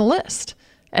never on the list.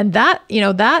 And that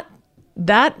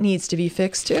needs to be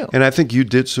fixed too. And I think you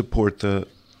did support the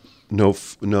no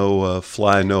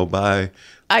fly, no buy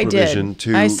provision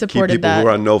to keep people who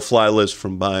are on no fly list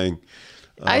from buying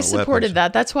I supported weapons.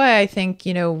 that. That's why I think,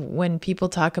 when people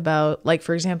talk about, like,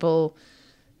 for example,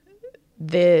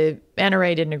 the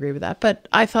NRA didn't agree with that, but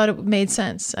I thought it made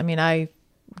sense. I mean, I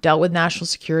dealt with national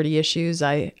security issues.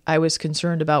 I was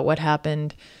concerned about what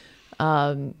happened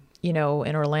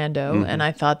in Orlando. And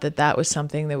I thought that was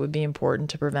something that would be important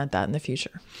to prevent that in the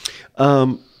future.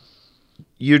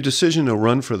 Your decision to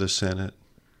run for the Senate.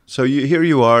 So here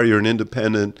you are, you're an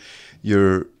independent,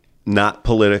 you're not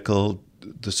political,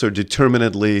 so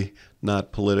determinedly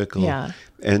not political. Yeah.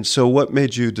 And so what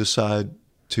made you decide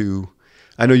to,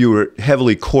 I know you were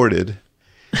heavily courted.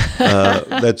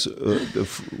 That's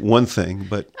one thing,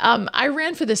 but. I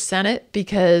ran for the Senate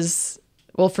because,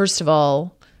 well, first of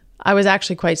all, I was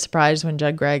actually quite surprised when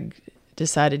Judd Gregg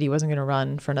decided he wasn't going to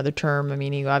run for another term. I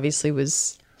mean, he obviously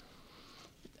was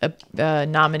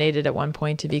nominated at one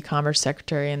point to be Commerce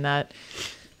Secretary, and that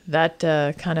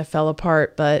kind of fell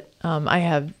apart. But I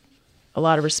have a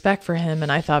lot of respect for him,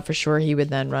 and I thought for sure he would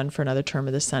then run for another term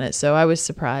of the Senate. So I was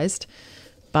surprised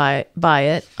by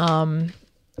it.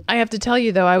 I have to tell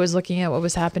you, though, I was looking at what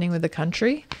was happening with the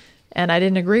country, and I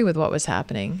didn't agree with what was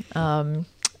happening.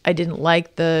 I didn't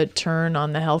like the turn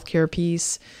on the healthcare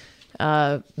piece,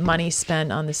 money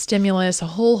spent on the stimulus. A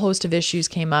whole host of issues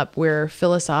came up where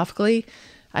philosophically,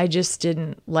 I just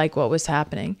didn't like what was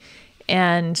happening.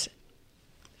 And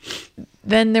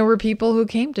then there were people who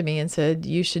came to me and said,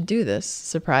 you should do this,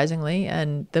 surprisingly.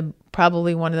 And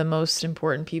probably one of the most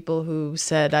important people who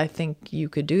said, I think you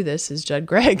could do this, is Judd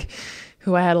Gregg,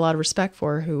 who I had a lot of respect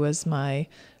for, who was my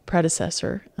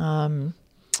predecessor.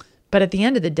 But at the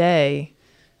end of the day,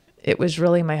 it was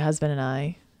really my husband and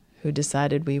I who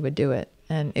decided we would do it.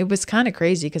 And it was kind of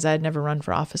crazy because I had never run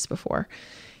for office before.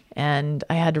 And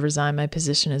I had to resign my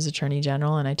position as Attorney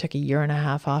General, and I took a year and a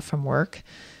half off from work.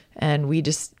 And we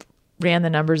just ran the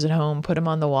numbers at home, put them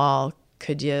on the wall.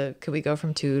 Could we go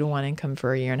from 2 to 1 income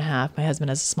for a year and a half? My husband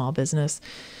has a small business.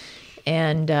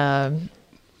 And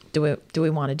do we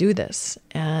want to do this?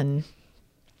 And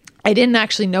I didn't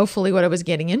actually know fully what I was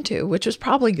getting into, which was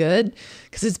probably good,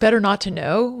 because it's better not to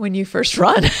know when you first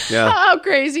run how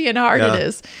crazy and hard it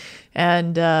is.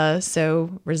 And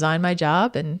so resigned my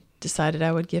job and decided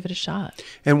I would give it a shot.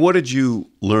 And what did you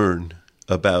learn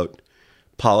about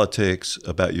politics,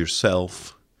 about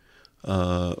yourself,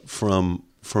 from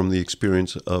the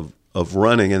experience of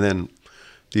running and then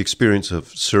the experience of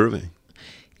serving?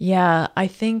 Yeah, I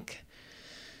think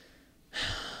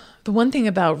the one thing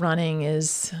about running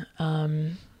is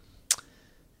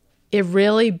it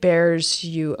really bears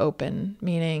you open,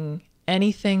 meaning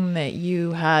anything that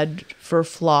you had for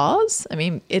flaws, I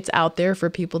mean, it's out there for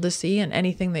people to see, and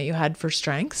anything that you had for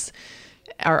strengths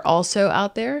are also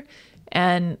out there.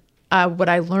 And what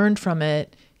I learned from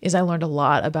it is I learned a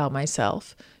lot about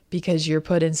myself, because you're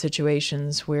put in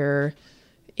situations where,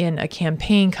 in a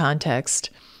campaign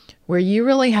context, where you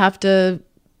really have to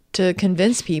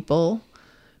convince people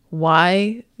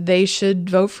why they should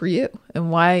vote for you,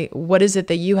 and what is it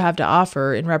that you have to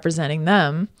offer in representing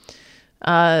them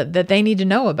that they need to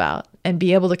know about and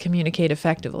be able to communicate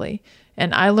effectively.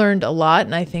 And I learned a lot,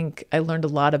 and I think I learned a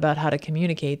lot about how to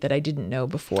communicate that I didn't know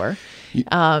before.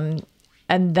 And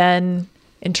then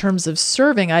in terms of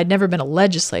serving, I'd never been a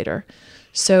legislator.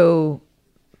 So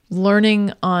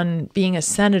learning on being a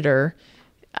senator,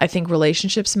 I think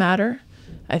relationships matter.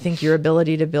 I think your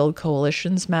ability to build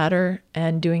coalitions matter,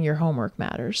 and doing your homework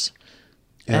matters.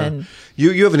 Yeah. And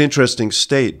you have an interesting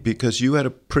state, because you had a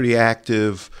pretty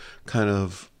active kind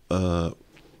of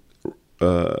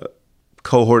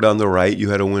cohort on the right. You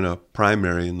had to win a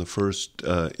primary in the first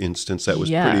instance. That was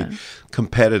pretty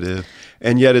competitive.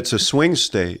 And yet it's a swing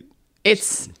state.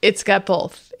 It's got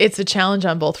both. It's a challenge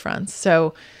on both fronts.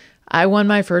 So I won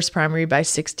my first primary by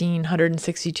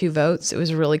 1,662 votes. It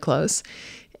was really close.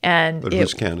 But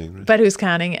who's counting? Right? But who's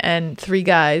counting? And 3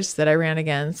 guys that I ran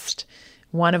against,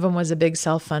 one of them was a big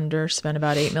self-funder, spent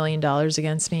about $8 million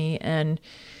against me. And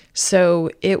so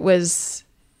it was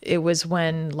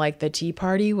when, like, the Tea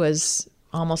Party was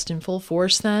almost in full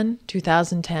force then,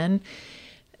 2010.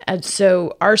 And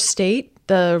so our state,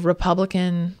 the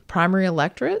Republican primary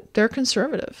electorate, they're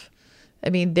conservative.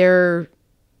 I mean, they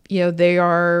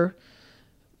are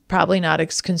probably not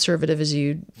as conservative as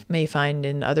you may find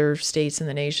in other states in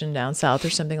the nation down south or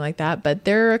something like that, but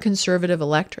they're a conservative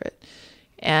electorate,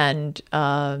 and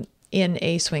in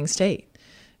a swing state.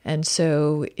 And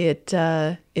so it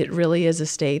really is a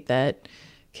state that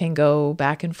can go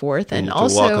back and forth, and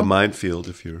also walk a minefield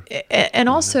if you're. And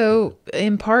also,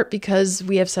 in part, because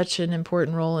we have such an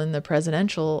important role in the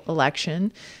presidential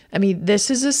election. I mean, this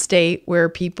is a state where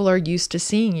people are used to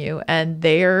seeing you, and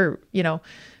they're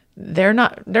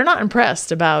not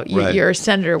impressed about you, right. You're a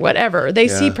senator, whatever. They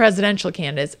see presidential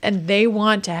candidates, and they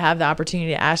want to have the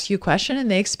opportunity to ask you a question, and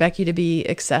they expect you to be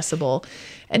accessible.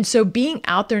 And so being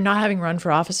out there, not having run for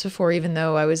office before, even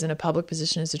though I was in a public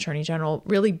position as Attorney General,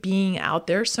 really being out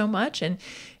there so much and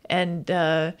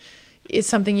it's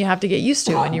something you have to get used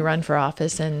to when you run for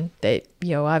office. And they,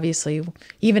 obviously,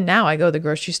 even now I go to the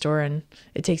grocery store and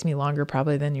it takes me longer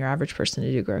probably than your average person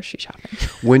to do grocery shopping.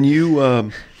 When you,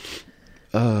 in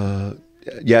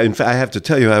fact, I have to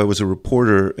tell you, I was a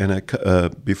reporter and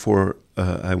before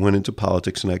I went into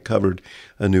politics, and I covered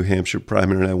a New Hampshire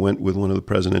primary, and I went with one of the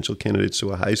presidential candidates to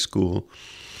a high school.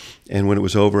 And when it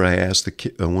was over, I asked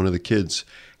one of the kids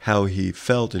how he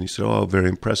felt, and he said, "Oh, very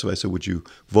impressive." I said, "Would you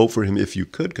vote for him if you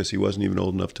could?" Because he wasn't even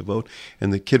old enough to vote.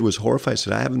 And the kid was horrified. I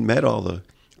said, "I haven't met all the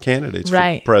candidates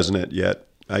for president yet.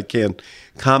 I can't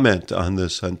comment on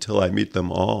this until I meet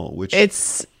them all." Which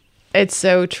it's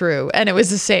so true, and it was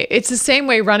the same. It's the same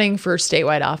way running for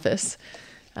statewide office.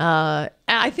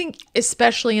 I think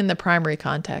especially in the primary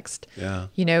context,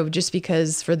 just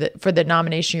because for the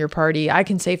nomination of your party, I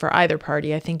can say for either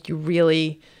party, I think you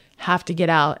really have to get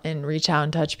out and reach out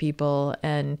and touch people.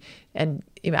 And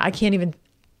I can't even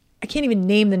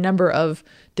name the number of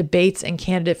debates and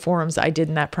candidate forums I did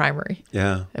in that primary.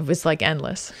 Yeah. It was like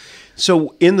endless.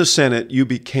 So in the Senate, you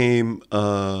became,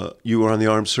 you were on the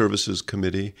Armed Services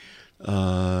Committee.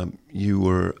 You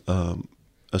were,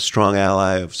 a strong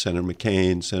ally of Senator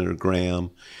McCain, Senator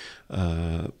Graham.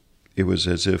 It was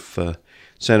as if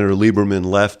Senator Lieberman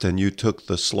left and you took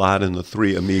the slot in the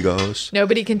Three Amigos.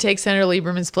 Nobody can take Senator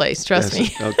Lieberman's place, trust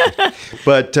me. Okay.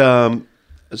 But so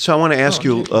I want to ask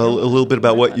you a little bit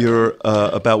about what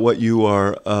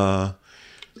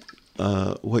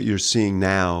you're seeing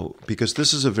now, because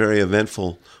this is a very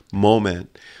eventful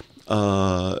moment.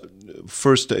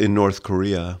 First in North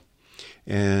Korea.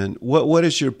 And what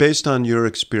is based on your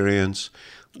experience,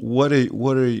 what are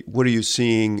you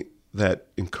seeing that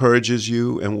encourages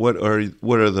you, and what are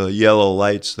the yellow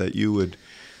lights that you would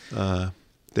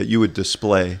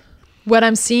display? What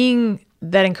I'm seeing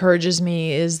that encourages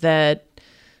me is that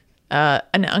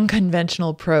an unconventional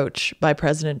approach by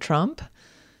President Trump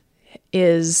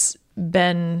is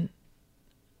been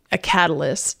a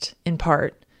catalyst in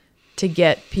part to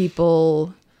get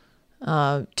people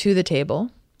to the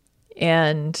table.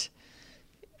 And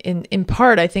in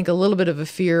part, I think a little bit of a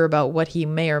fear about what he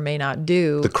may or may not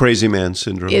do. The crazy man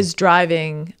syndrome is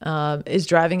driving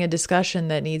a discussion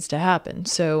that needs to happen.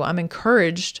 So I'm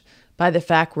encouraged by the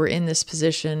fact we're in this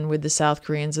position with the South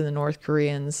Koreans and the North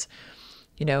Koreans,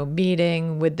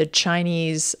 meeting with the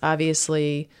Chinese,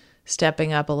 obviously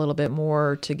stepping up a little bit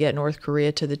more to get North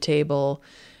Korea to the table.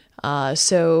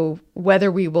 So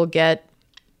whether we will get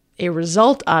a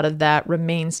result out of that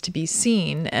remains to be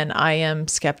seen, and I am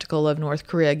skeptical of North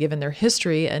Korea given their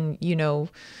history. And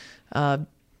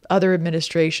other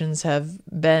administrations have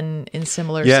been in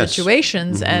similar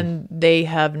situations, and they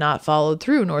have not followed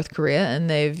through. North Korea, and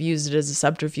they've used it as a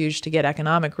subterfuge to get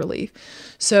economic relief.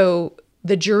 So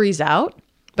the jury's out,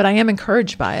 but I am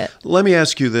encouraged by it. Let me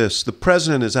ask you this: the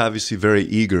president is obviously very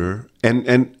eager,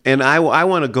 and I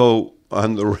want to go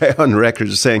on the record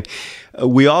as saying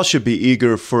we all should be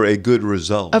eager for a good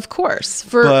result. Of course,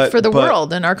 for the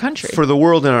world and our country. For the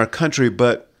world and our country,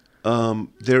 but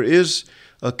there is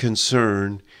a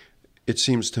concern, it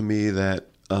seems to me, that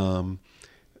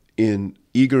in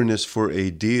eagerness for a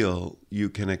deal, you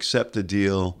can accept a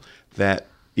deal that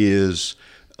is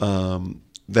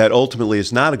that ultimately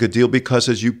is not a good deal because,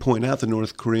 as you point out, the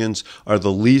North Koreans are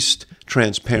the least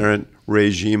transparent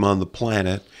regime on the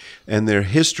planet, and their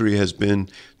history has been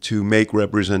to make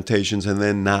representations and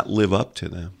then not live up to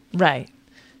them. Right.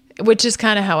 Which is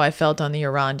kind of how I felt on the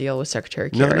Iran deal with Secretary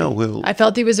Kerry. I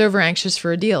felt he was over anxious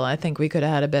for a deal. I think we could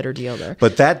have had a better deal there.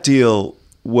 But that deal,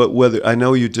 whether I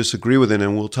know you disagree with it,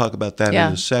 and we'll talk about that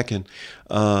in a second,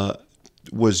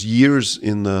 was years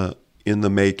in the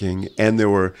making, and there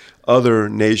were other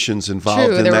nations involved in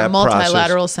that process. There were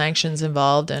multilateral sanctions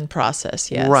involved and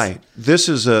process. Yes. Right. This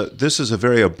is a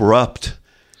very abrupt.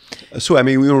 So, I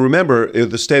mean, we remember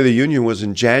the State of the Union was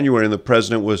in January, and the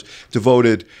president was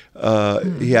devoted.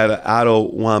 He had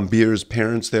Otto Warmbier's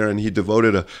parents there, and he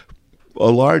devoted a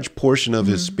large portion of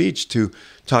his speech to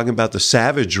talking about the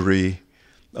savagery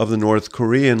of the North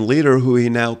Korean leader, who he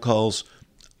now calls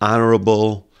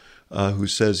honorable, who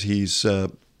says he's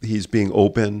being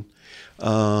open.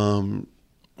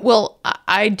 Well,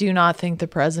 I do not think the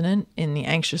president, in the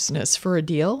anxiousness for a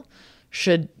deal,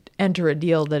 should enter a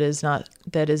deal that is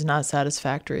not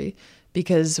satisfactory,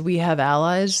 because we have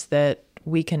allies that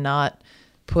we cannot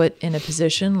put in a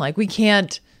position, like we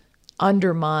can't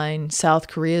undermine South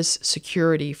Korea's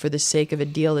security for the sake of a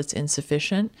deal that's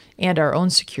insufficient, and our own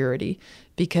security,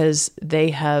 because they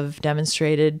have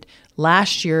demonstrated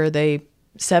last year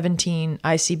 17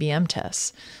 ICBM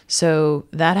tests. So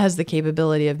that has the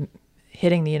capability of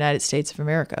hitting the United States of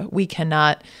America. We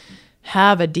cannot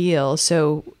have a deal.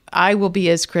 So I will be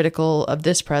as critical of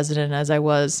this president as I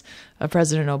was of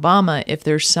President Obama if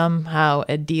there's somehow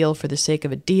a deal for the sake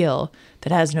of a deal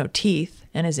that has no teeth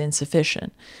and is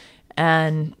insufficient.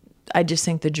 And I just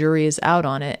think the jury is out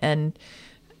on it. And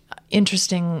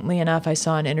interestingly enough, I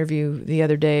saw an interview the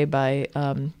other day by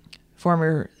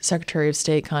former Secretary of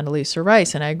State Condoleezza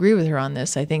Rice, and I agree with her on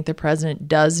this. I think the president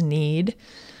does need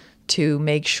to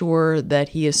make sure that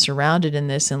he is surrounded in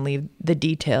this and leave the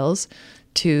details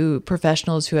to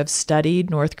professionals who have studied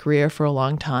North Korea for a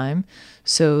long time,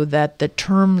 so that the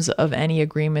terms of any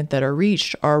agreement that are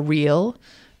reached are real,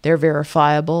 they're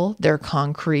verifiable, they're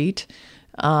concrete,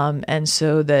 and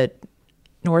so that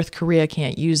North Korea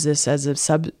can't use this as a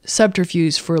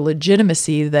subterfuge for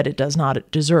legitimacy that it does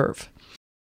not deserve.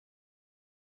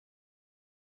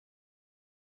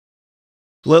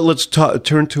 Let's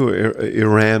turn to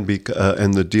Iran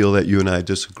and the deal that you and I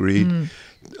disagreed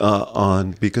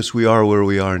on, because we are where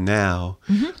we are now.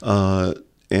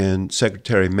 And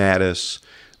Secretary Mattis,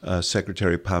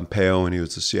 Secretary Pompeo, when he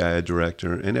was the CIA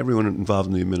director, and everyone involved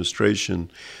in the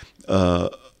administration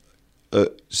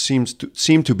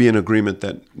seemed to be in agreement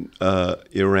that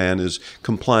Iran is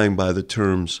complying by the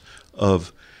terms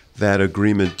of that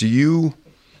agreement. Do you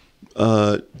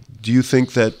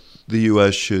think that the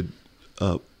U.S. should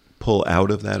pull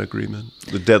out of that agreement?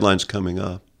 The deadline's coming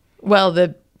up. Well,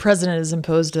 the president has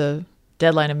imposed a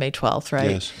deadline of May 12th,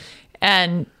 right? Yes.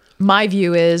 And my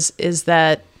view is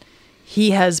that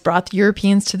he has brought the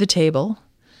Europeans to the table,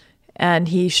 and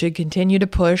he should continue to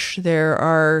push. There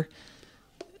are,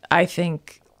 I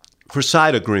think, for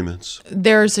side agreements,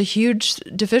 there's a huge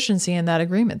deficiency in that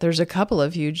agreement. There's a couple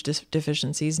of huge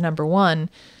deficiencies. Number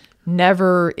one,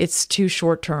 it's too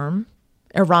short term.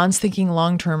 Iran's thinking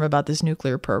long term about this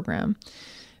nuclear program.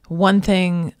 One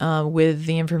thing with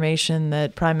the information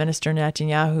that Prime Minister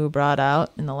Netanyahu brought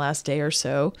out in the last day or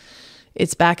so,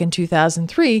 it's back in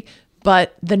 2003,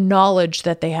 but the knowledge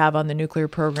that they have on the nuclear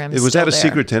program is was still that a there.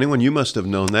 secret to anyone? You must have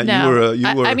known that. No,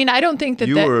 You were. I mean, I don't think that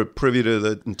you were privy to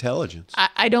the intelligence.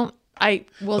 I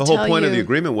will the tell you. whole point of the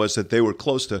agreement was that they were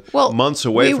close to months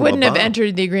away from a bomb. We wouldn't have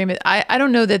entered the agreement. I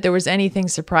don't know that there was anything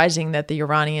surprising that the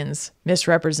Iranians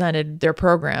misrepresented their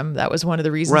program. That was one of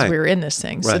the reasons we were in this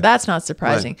thing. So that's not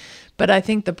surprising. Right. But I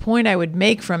think the point I would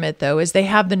make from it, though, is they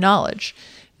have the knowledge.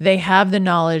 They have the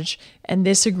knowledge, and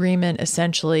this agreement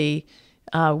essentially,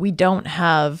 we don't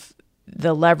have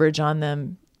the leverage on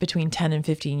them between 10 and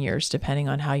 15 years, depending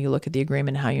on how you look at the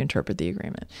agreement and how you interpret the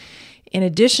agreement. In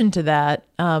addition to that,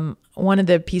 one of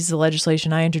the pieces of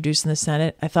legislation I introduced in the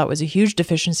Senate, I thought was a huge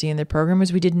deficiency in their program,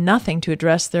 was we did nothing to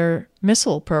address their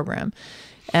missile program.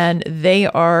 And they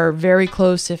are very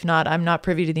close, if not, I'm not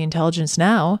privy to the intelligence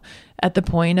now, at the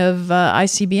point of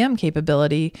ICBM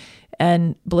capability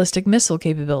and ballistic missile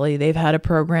capability. They've had a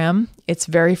program, it's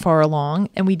very far along,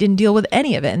 and we didn't deal with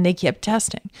any of it, and they kept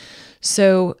testing.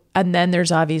 So, and then there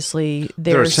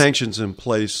are sanctions in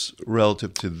place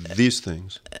relative to these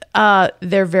things.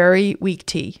 They're very weak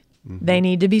tea. Mm-hmm. They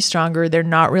need to be stronger. They're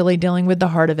not really dealing with the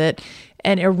heart of it.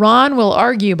 And Iran will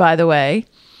argue, by the way,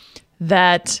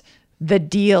 that the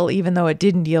deal, even though it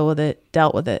didn't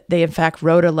dealt with it. They, in fact,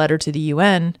 wrote a letter to the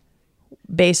UN,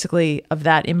 basically of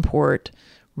that import,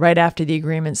 right after the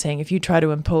agreement, saying if you try to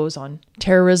impose on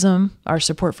terrorism, our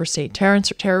support for state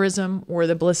terrorism, or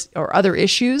or other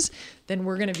issues, then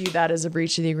we're going to view that as a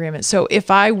breach of the agreement. So if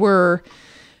I were,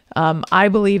 I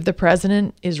believe the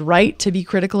president is right to be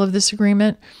critical of this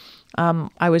agreement.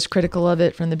 I was critical of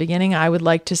it from the beginning. I would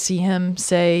like to see him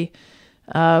say,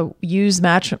 use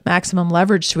maximum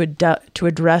leverage to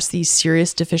address these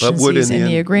serious deficiencies in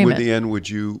the agreement. Would in the end, would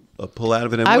you pull out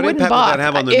of it? And I what wouldn't impact balk. would that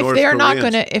have on the North Koreans?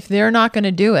 If they're not going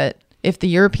to do it, if the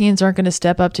Europeans aren't going to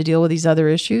step up to deal with these other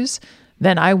issues,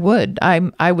 then I would.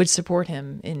 I would support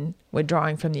him in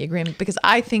withdrawing from the agreement, because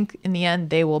I think in the end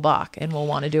they will balk and will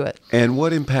want to do it. And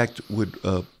what impact would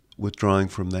withdrawing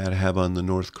from that have on the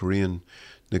North Korean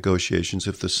negotiations,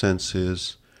 if the sense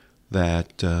is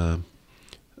that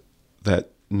that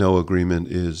no agreement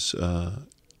is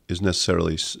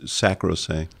necessarily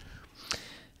sacrosanct?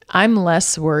 I'm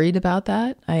less worried about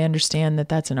that. I understand that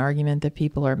that's an argument that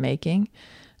people are making.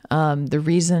 The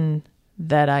reason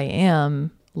that I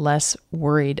am less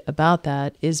worried about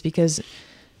that is because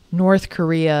North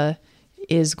Korea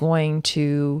is going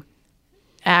to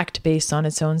act based on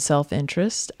its own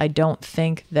self-interest. I don't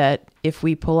think that if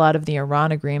we pull out of the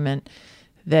Iran agreement,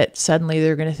 that suddenly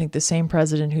they're going to think the same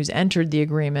president who's entered the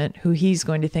agreement, who he's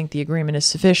going to think the agreement is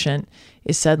sufficient,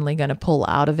 is suddenly going to pull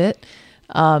out of it.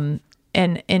 And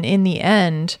in the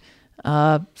end,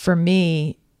 for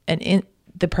me,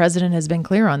 the president has been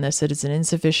clear on this, that it's an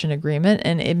insufficient agreement,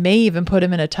 and it may even put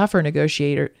him in a tougher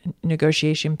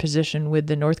negotiation position with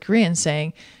the North Koreans,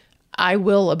 saying, I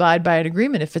will abide by an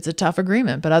agreement if it's a tough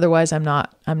agreement, but otherwise I'm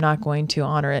not going to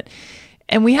honor it.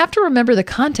 And we have to remember the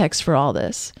context for all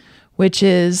this, which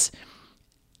is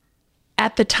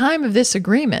at the time of this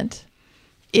agreement,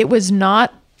 it was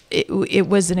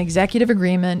an executive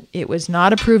agreement. It was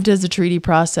not approved as a treaty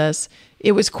process.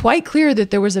 It was quite clear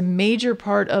that there was a major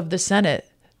part of the Senate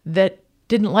that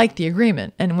didn't like the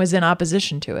agreement and was in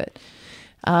opposition to it.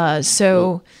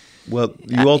 Well,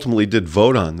 you ultimately did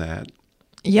vote on that.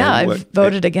 Yeah, I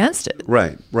voted against it.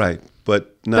 Right.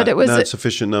 But it was not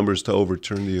sufficient numbers to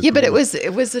overturn the agreement. Yeah, but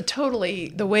it was a totally,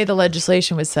 the way the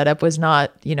legislation was set up was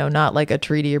not like a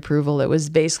treaty approval. It was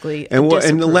basically a disapproval.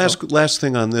 And the last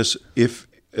thing on this, if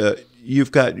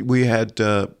we had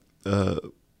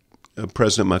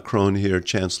President Macron here,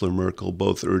 Chancellor Merkel,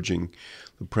 both urging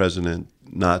the president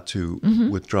not to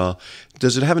withdraw.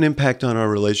 Does it have an impact on our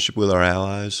relationship with our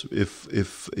allies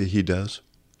if he does?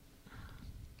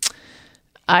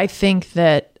 I think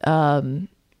that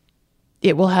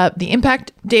it will have the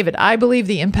impact, David. I believe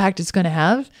the impact it's going to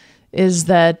have is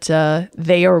that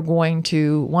they are going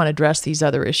to want to address these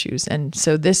other issues. And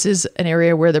so this is an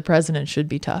area where the president should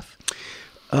be tough.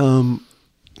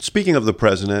 Speaking of the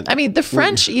president, I mean, the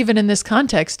French, even in this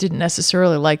context, didn't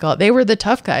necessarily they were the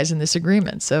tough guys in this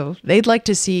agreement. So they'd like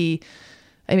to see,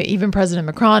 I mean, even President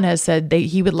Macron has said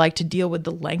he would like to deal with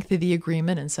the length of the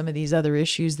agreement and some of these other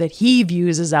issues that he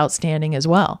views as outstanding as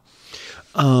well.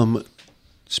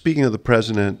 Speaking of the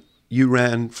president, you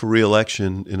ran for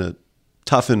re-election in a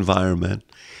tough environment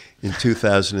in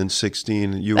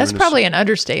 2016. That's probably an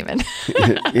understatement.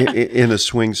 in a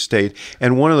swing state.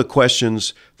 And one of the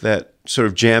questions that sort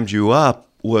of jammed you up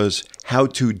was how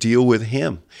to deal with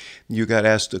him. You got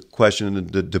asked a question in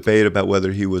the debate about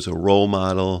whether he was a role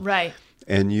model. Right.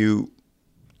 And you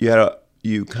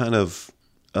kind of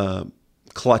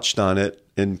clutched on it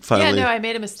and finally... Yeah, no, I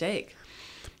made a mistake.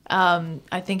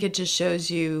 I think it just shows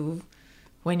you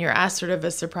when you're asked sort of a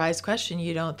surprise question,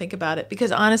 you don't think about it.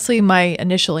 Because honestly, my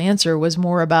initial answer was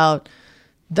more about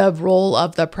the role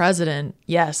of the president.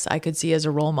 Yes, I could see as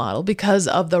a role model because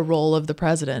of the role of the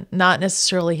president, not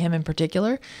necessarily him in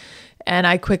particular. And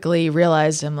I quickly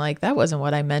realized, I'm like, that wasn't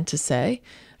what I meant to say.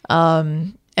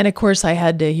 And of course, I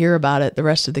had to hear about it the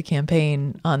rest of the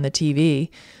campaign on the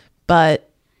TV. But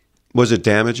was it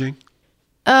damaging?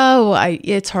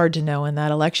 It's hard to know in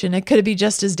that election. It could be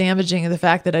just as damaging as the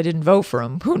fact that I didn't vote for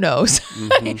him. Who knows?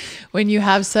 Mm-hmm. When you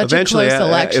have such a close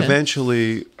election.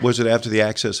 Eventually, was it after the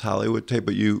Access Hollywood tape?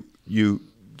 But you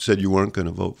said you weren't going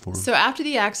to vote for him. So after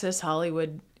the Access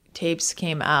Hollywood tapes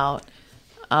came out,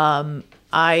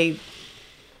 I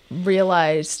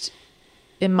realized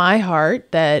in my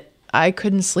heart that I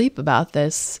couldn't sleep about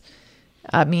this.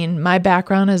 I mean, my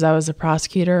background is I was a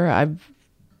prosecutor. I've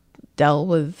dealt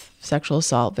with sexual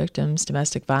assault victims,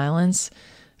 domestic violence.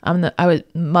 I was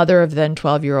mother of then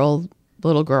 12-year-old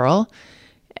little girl.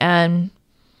 And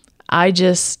I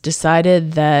just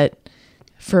decided that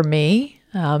for me,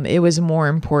 it was more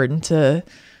important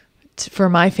for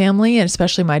my family and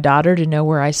especially my daughter to know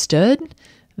where I stood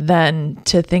than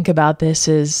to think about this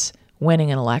as winning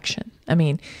an election. I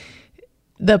mean,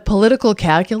 the political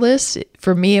calculus,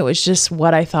 for me, it was just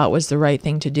what I thought was the right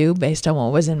thing to do based on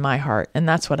what was in my heart. And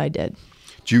that's what I did.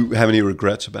 Do you have any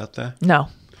regrets about that? No.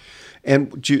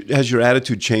 And has your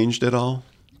attitude changed at all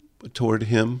toward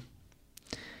him?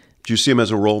 Do you see him as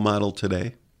a role model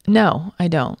today? No, I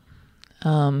don't.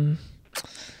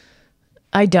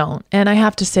 I don't. And I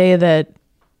have to say that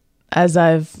as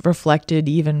I've reflected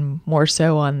even more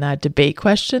so on that debate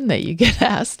question that you get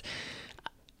asked,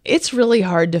 it's really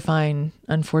hard to find,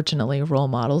 unfortunately, role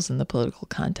models in the political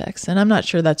context. And I'm not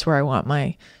sure that's where I want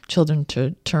my children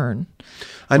to turn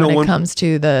when it comes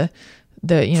to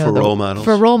role models.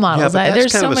 For role models. Yeah, but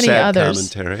there's kind so of a many sad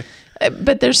others. Commentary.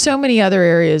 But there's so many other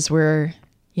areas where,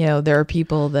 there are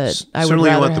people that I would rather certainly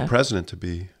you want the president to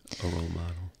be a role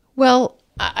model. Well,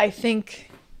 I think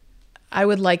I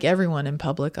would like everyone in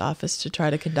public office to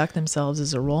try to conduct themselves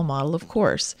as a role model, of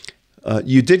course.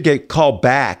 You did get called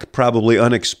back, probably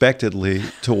unexpectedly,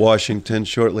 to Washington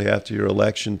shortly after your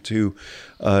election to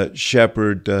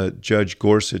shepherd Judge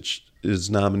Gorsuch's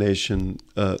nomination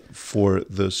for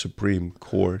the Supreme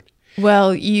Court.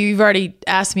 Well, you've already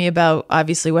asked me about,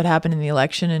 obviously, what happened in the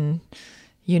election, and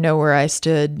you know where I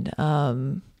stood,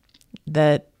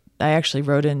 that I actually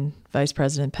wrote in Vice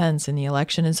President Pence in the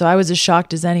election. And so I was as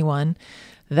shocked as anyone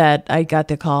that I got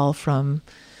the call from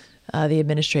the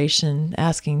administration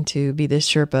asking to be the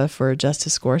Sherpa for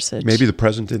Justice Gorsuch. Maybe the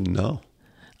president didn't know.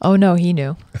 Oh, no, he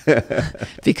knew.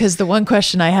 because the one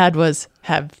question I had was,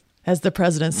 has the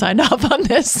president signed off on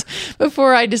this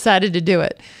before I decided to do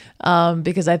it?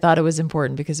 Because I thought it was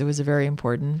important, because it was a very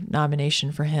important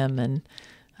nomination for him.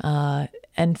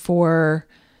 And for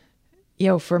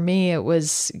me, it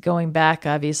was going back,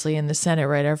 obviously, in the Senate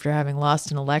right after having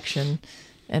lost an election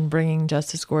and bringing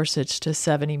Justice Gorsuch to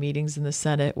 70 meetings in the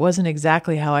Senate. Wasn't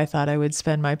exactly how I thought I would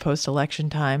spend my post-election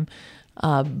time,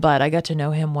 but I got to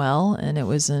know him well, and it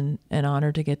was an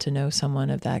honor to get to know someone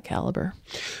of that caliber.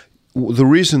 The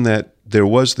reason that there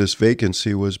was this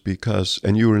vacancy was because,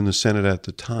 and you were in the Senate at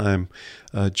the time,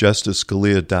 Justice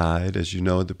Scalia died, as you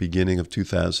know, at the beginning of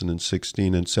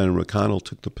 2016, and Senator McConnell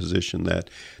took the position that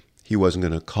he wasn't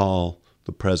going to call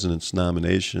the president's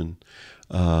nomination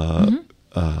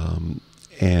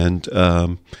and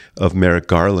of Merrick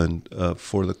Garland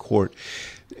for the court.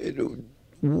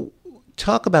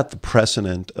 Talk about the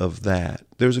precedent of that.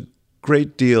 There's a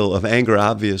great deal of anger,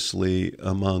 obviously,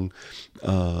 among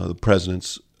the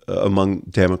presidents, among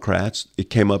Democrats. It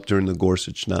came up during the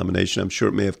Gorsuch nomination. I'm sure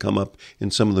it may have come up in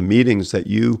some of the meetings that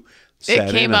you sat in.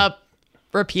 It came up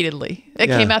repeatedly. It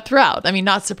came out throughout. I mean,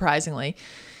 not surprisingly.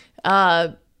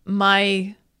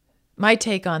 My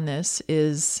take on this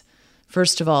is,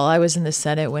 first of all, I was in the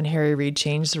Senate when Harry Reid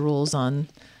changed the rules on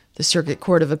the Circuit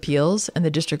Court of Appeals and the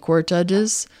district court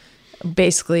judges.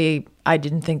 Basically, I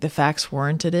didn't think the facts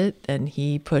warranted it, and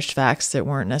he pushed facts that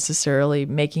weren't necessarily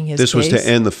making his case. This was to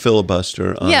end the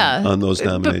filibuster on those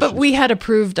nominations. But we had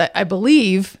approved, I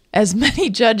believe, as many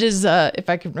judges,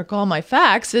 if I can recall my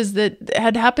facts, as that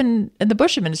had happened in the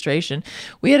Bush administration.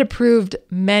 We had approved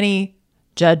many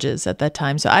judges at that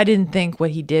time, so I didn't think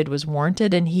what he did was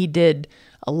warranted, and he did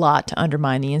a lot to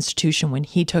undermine the institution when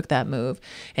he took that move.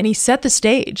 And he set the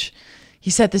stage. He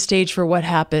set the stage for what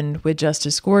happened with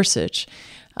Justice Gorsuch.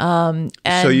 And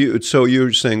so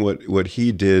you're saying what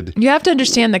he did. You have to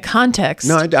understand the context.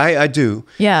 No, I do.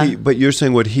 Yeah. But you're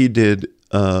saying what he did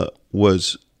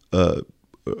was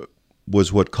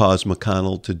what caused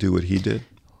McConnell to do what he did?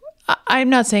 I'm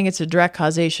not saying it's a direct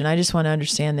causation. I just want to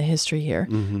understand the history here.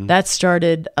 Mm-hmm. That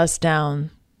started us down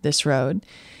this road.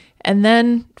 And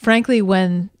then, frankly,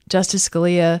 when Justice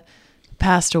Scalia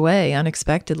passed away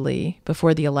unexpectedly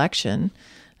before the election,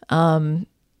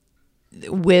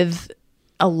 with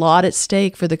a lot at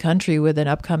stake for the country, with an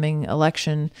upcoming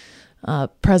election,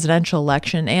 presidential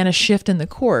election, and a shift in the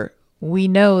court, we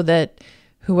know that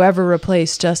whoever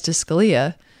replaced Justice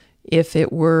Scalia, if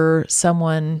it were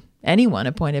anyone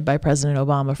appointed by President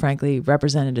Obama, frankly,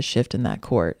 represented a shift in that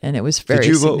court, and it was very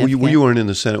significant. You weren't in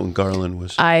the Senate when Garland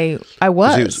was. I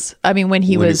was. I mean, when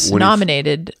he was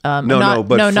nominated. Not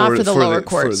for the lower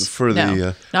courts.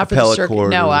 Not for the circuit.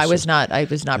 No, I was not. I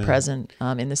was not present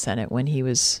in the Senate when he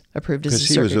was approved as a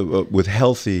circuit. Because he was with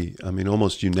healthy,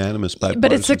 almost unanimous bipartisan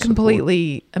But it's a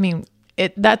completely. support.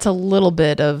 That's a little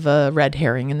bit of a red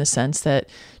herring in the sense that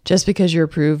just because you're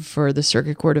approved for the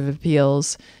Circuit Court of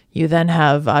Appeals, you then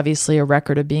have obviously a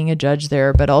record of being a judge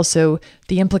there, but also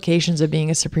the implications of being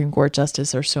a Supreme Court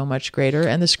justice are so much greater,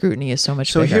 and the scrutiny is so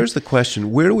much bigger. So here's the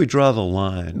question: where do we draw the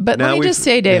line? But let me just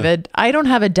say, David, I don't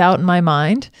have a doubt in my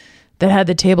mind that had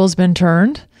the tables been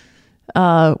turned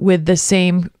with the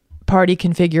same party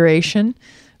configuration,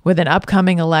 with an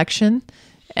upcoming election,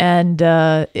 and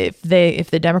if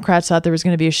the Democrats thought there was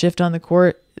going to be a shift on the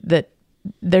court, that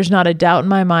there's not a doubt in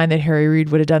my mind that Harry Reid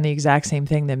would have done the exact same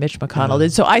thing that Mitch McConnell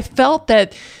did. So I felt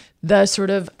that the sort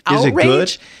of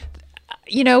outrage,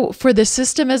 for the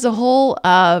system as a whole,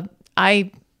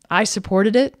 I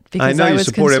supported it because I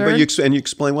was concerned. But you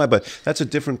explain why. But that's a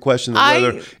different question than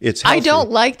whether it's healthy. I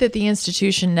don't like that the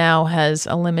institution now has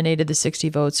eliminated the 60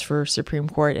 votes for Supreme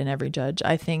Court and every judge.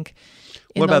 I think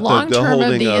in the long term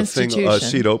of the institution, a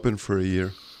seat open for a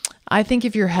year. I think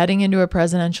if you're heading into a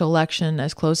presidential election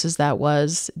as close as that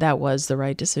was the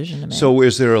right decision to make. So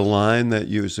is there a line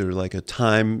is there like a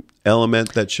time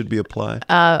element that should be applied?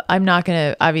 I'm not going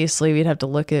to, obviously we'd have to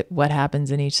look at what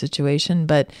happens in each situation,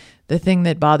 but the thing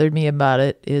that bothered me about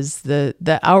it is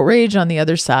the outrage on the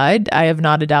other side. I have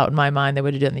not a doubt in my mind they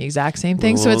would have done the exact same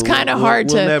thing. So it's kind of hard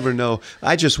to... We'll never know.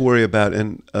 I just worry about,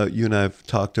 and you and I have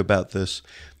talked about this,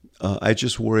 I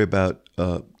just worry about...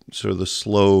 sort of the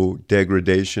slow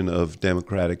degradation of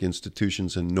democratic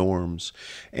institutions and norms,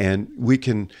 and we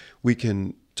can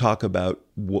talk about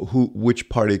which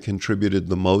party contributed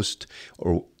the most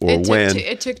or when.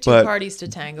 It took two parties to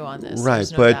tango on this, right?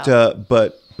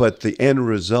 But the end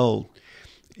result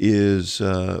is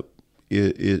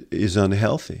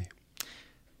unhealthy.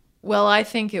 Well, I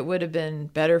think it would have been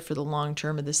better for the long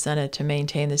term of the Senate to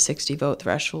maintain the 60 vote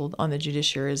threshold on the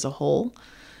judiciary as a whole,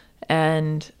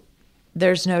 and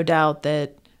there's no doubt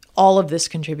that all of this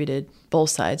contributed, both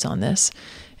sides on this.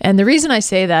 And the reason I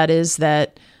say that is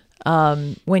that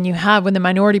when the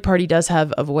minority party does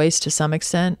have a voice to some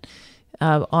extent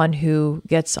on who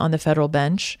gets on the federal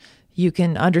bench, you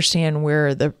can understand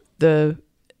where the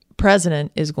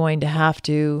president is going to have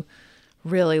to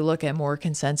really look at more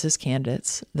consensus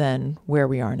candidates than where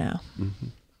we are now. Mm-hmm.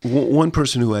 One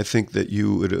person who I think that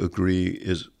you would agree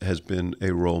has been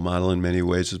a role model in many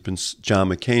ways has been John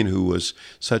McCain, who was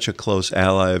such a close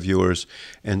ally of yours,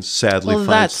 and sadly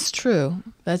that's true.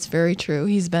 That's very true.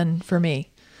 He's been, for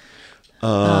me,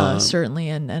 certainly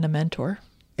and a mentor.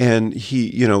 And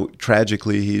he,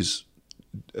 tragically, he's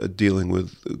dealing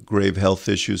with grave health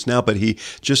issues now, but he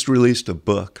just released a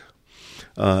book.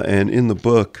 And in the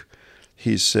book,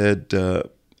 he said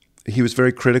he was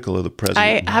very critical of the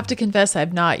president. I have to confess,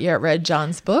 I've not yet read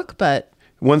John's book, but...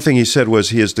 One thing he said was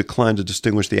he has declined to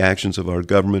distinguish the actions of our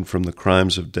government from the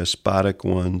crimes of despotic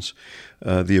ones.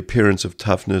 The appearance of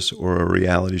toughness or a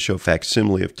reality show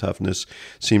facsimile of toughness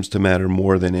seems to matter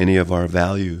more than any of our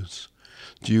values.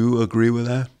 Do you agree with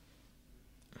that?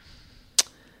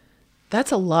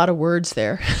 That's a lot of words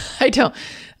there. But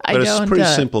it's a pretty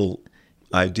simple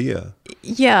idea.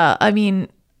 Yeah, I mean,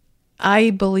 I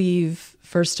believe,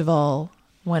 first of all,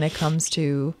 when it comes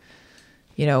to,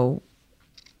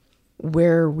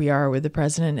 where we are with the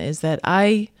president, is that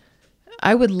I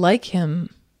would like him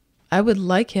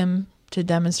to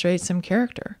demonstrate some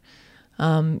character.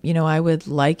 I would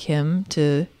like him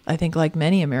to, I think like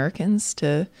many Americans,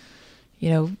 to,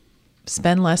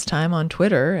 spend less time on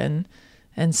Twitter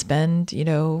and spend,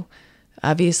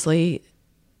 obviously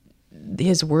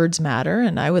his words matter,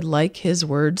 and I would like his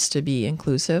words to be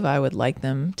inclusive. I would like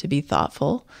them to be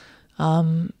thoughtful.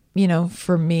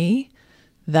 For me,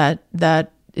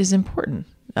 that is important,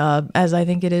 as I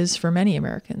think it is for many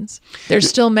Americans. There's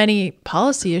still many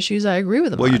policy issues I agree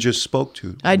with him on. Well, you just spoke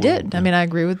to. I did. Yeah. I mean, I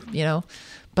agree with,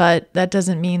 but that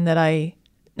doesn't mean that I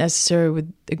necessarily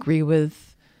would agree with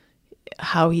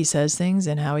how he says things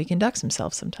and how he conducts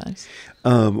himself sometimes.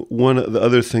 The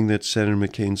other thing that Senator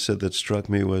McCain said that struck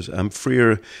me was, I'm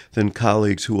freer than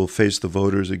colleagues who will face the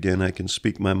voters again. I can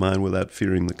speak my mind without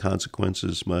fearing the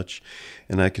consequences much,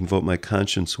 and I can vote my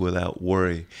conscience without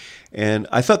worry. And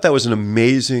I thought that was an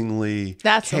amazingly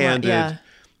candid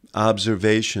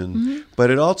observation, mm-hmm.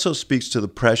 but it also speaks to the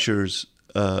pressures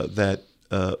that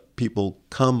people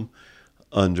come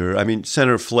under. I mean,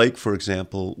 Senator Flake, for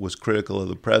example, was critical of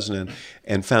the president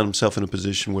and found himself in a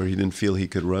position where he didn't feel he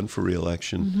could run for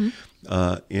re-election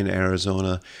in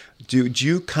Arizona. Do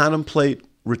you contemplate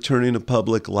returning to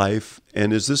public life?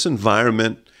 And is this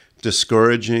environment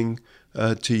discouraging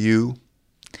to you?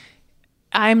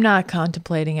 I'm not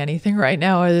contemplating anything right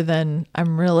now other than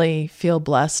I'm really feel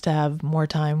blessed to have more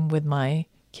time with my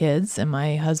kids and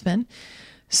my husband.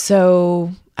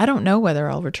 So I don't know whether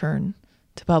I'll return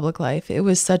to public life. It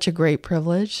was such a great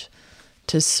privilege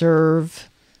to serve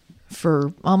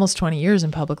for almost 20 years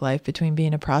in public life, between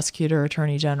being a prosecutor,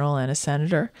 attorney general, and a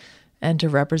senator, and to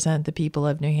represent the people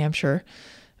of New Hampshire.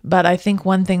 But I think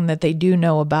one thing that they do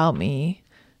know about me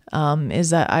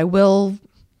is that I will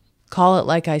call it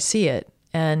like I see it.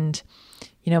 And,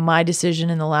 my decision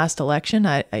in the last election,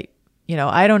 I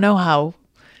don't know how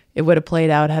it would have played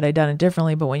out had I done it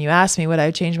differently. But when you ask me would I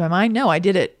have changed my mind? No, I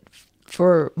did it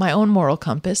for my own moral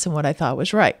compass and what I thought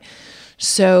was right.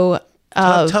 So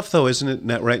tough though, isn't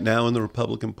it, right now in the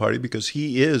Republican Party, because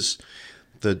he is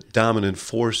the dominant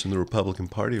force in the Republican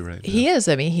Party right now. He is.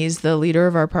 I mean, he's the leader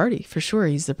of our party for sure.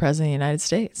 He's the president of the United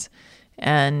States,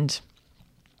 and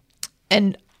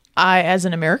I, as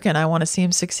an American, I want to see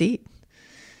him succeed,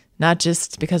 not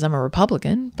just because I'm a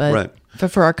Republican, but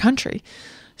for our country.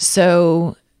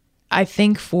 So I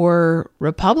think for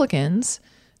Republicans,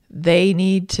 they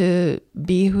need to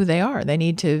be who they are. They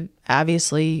need to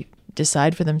obviously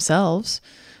decide for themselves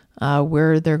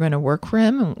where they're going to work for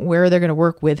him, and where they're going to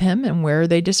work with him, and where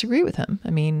they disagree with him. I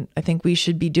mean, I think we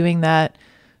should be doing that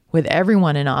with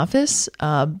everyone in office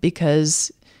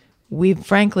because we've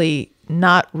frankly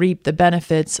not reaped the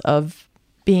benefits of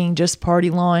being just party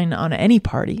line on any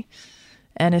party.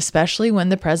 And especially when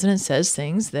the president says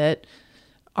things that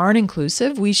aren't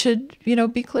inclusive, we should,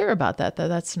 be clear about that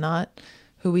that's not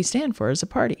who we stand for as a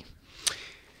party.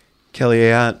 Kelly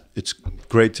Ayotte, it's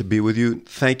great to be with you.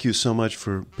 Thank you so much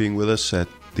for being with us at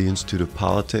the Institute of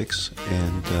Politics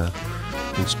and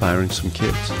inspiring some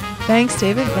kids. Thanks,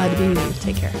 David. Glad to be with you.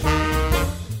 Take care.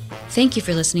 Thank you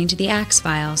for listening to The Axe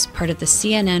Files, part of the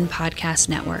CNN Podcast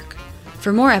Network.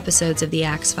 For more episodes of The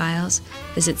Axe Files,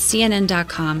 visit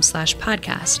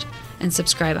cnn.com/podcast and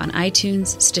subscribe on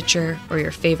iTunes, Stitcher, or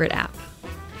your favorite app.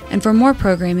 And for more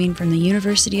programming from the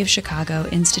University of Chicago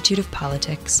Institute of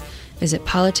Politics, visit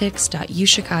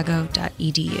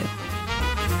politics.uchicago.edu.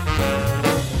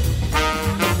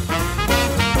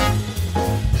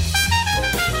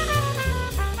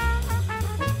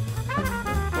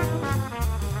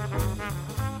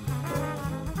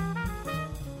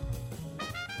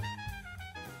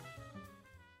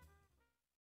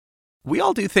 We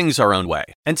all do things our own way,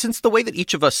 and since the way that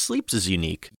each of us sleeps is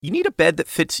unique, you need a bed that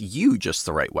fits you just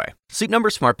the right way. Sleep Number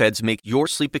smart beds make your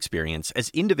sleep experience as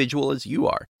individual as you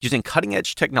are, using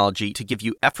cutting-edge technology to give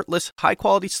you effortless,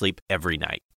 high-quality sleep every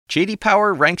night. J.D.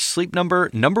 Power ranks Sleep Number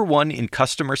 #1 in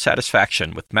customer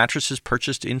satisfaction with mattresses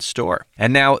purchased in-store.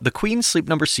 And now, the Queen Sleep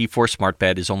Number C4 smart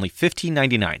bed is only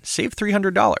 $15.99, save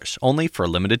 $300, only for a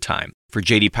limited time. For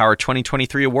J.D. Power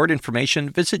 2023 award information,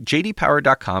 visit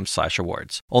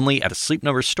jdpower.com/awards. Only at a Sleep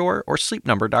Number store or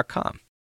sleepnumber.com.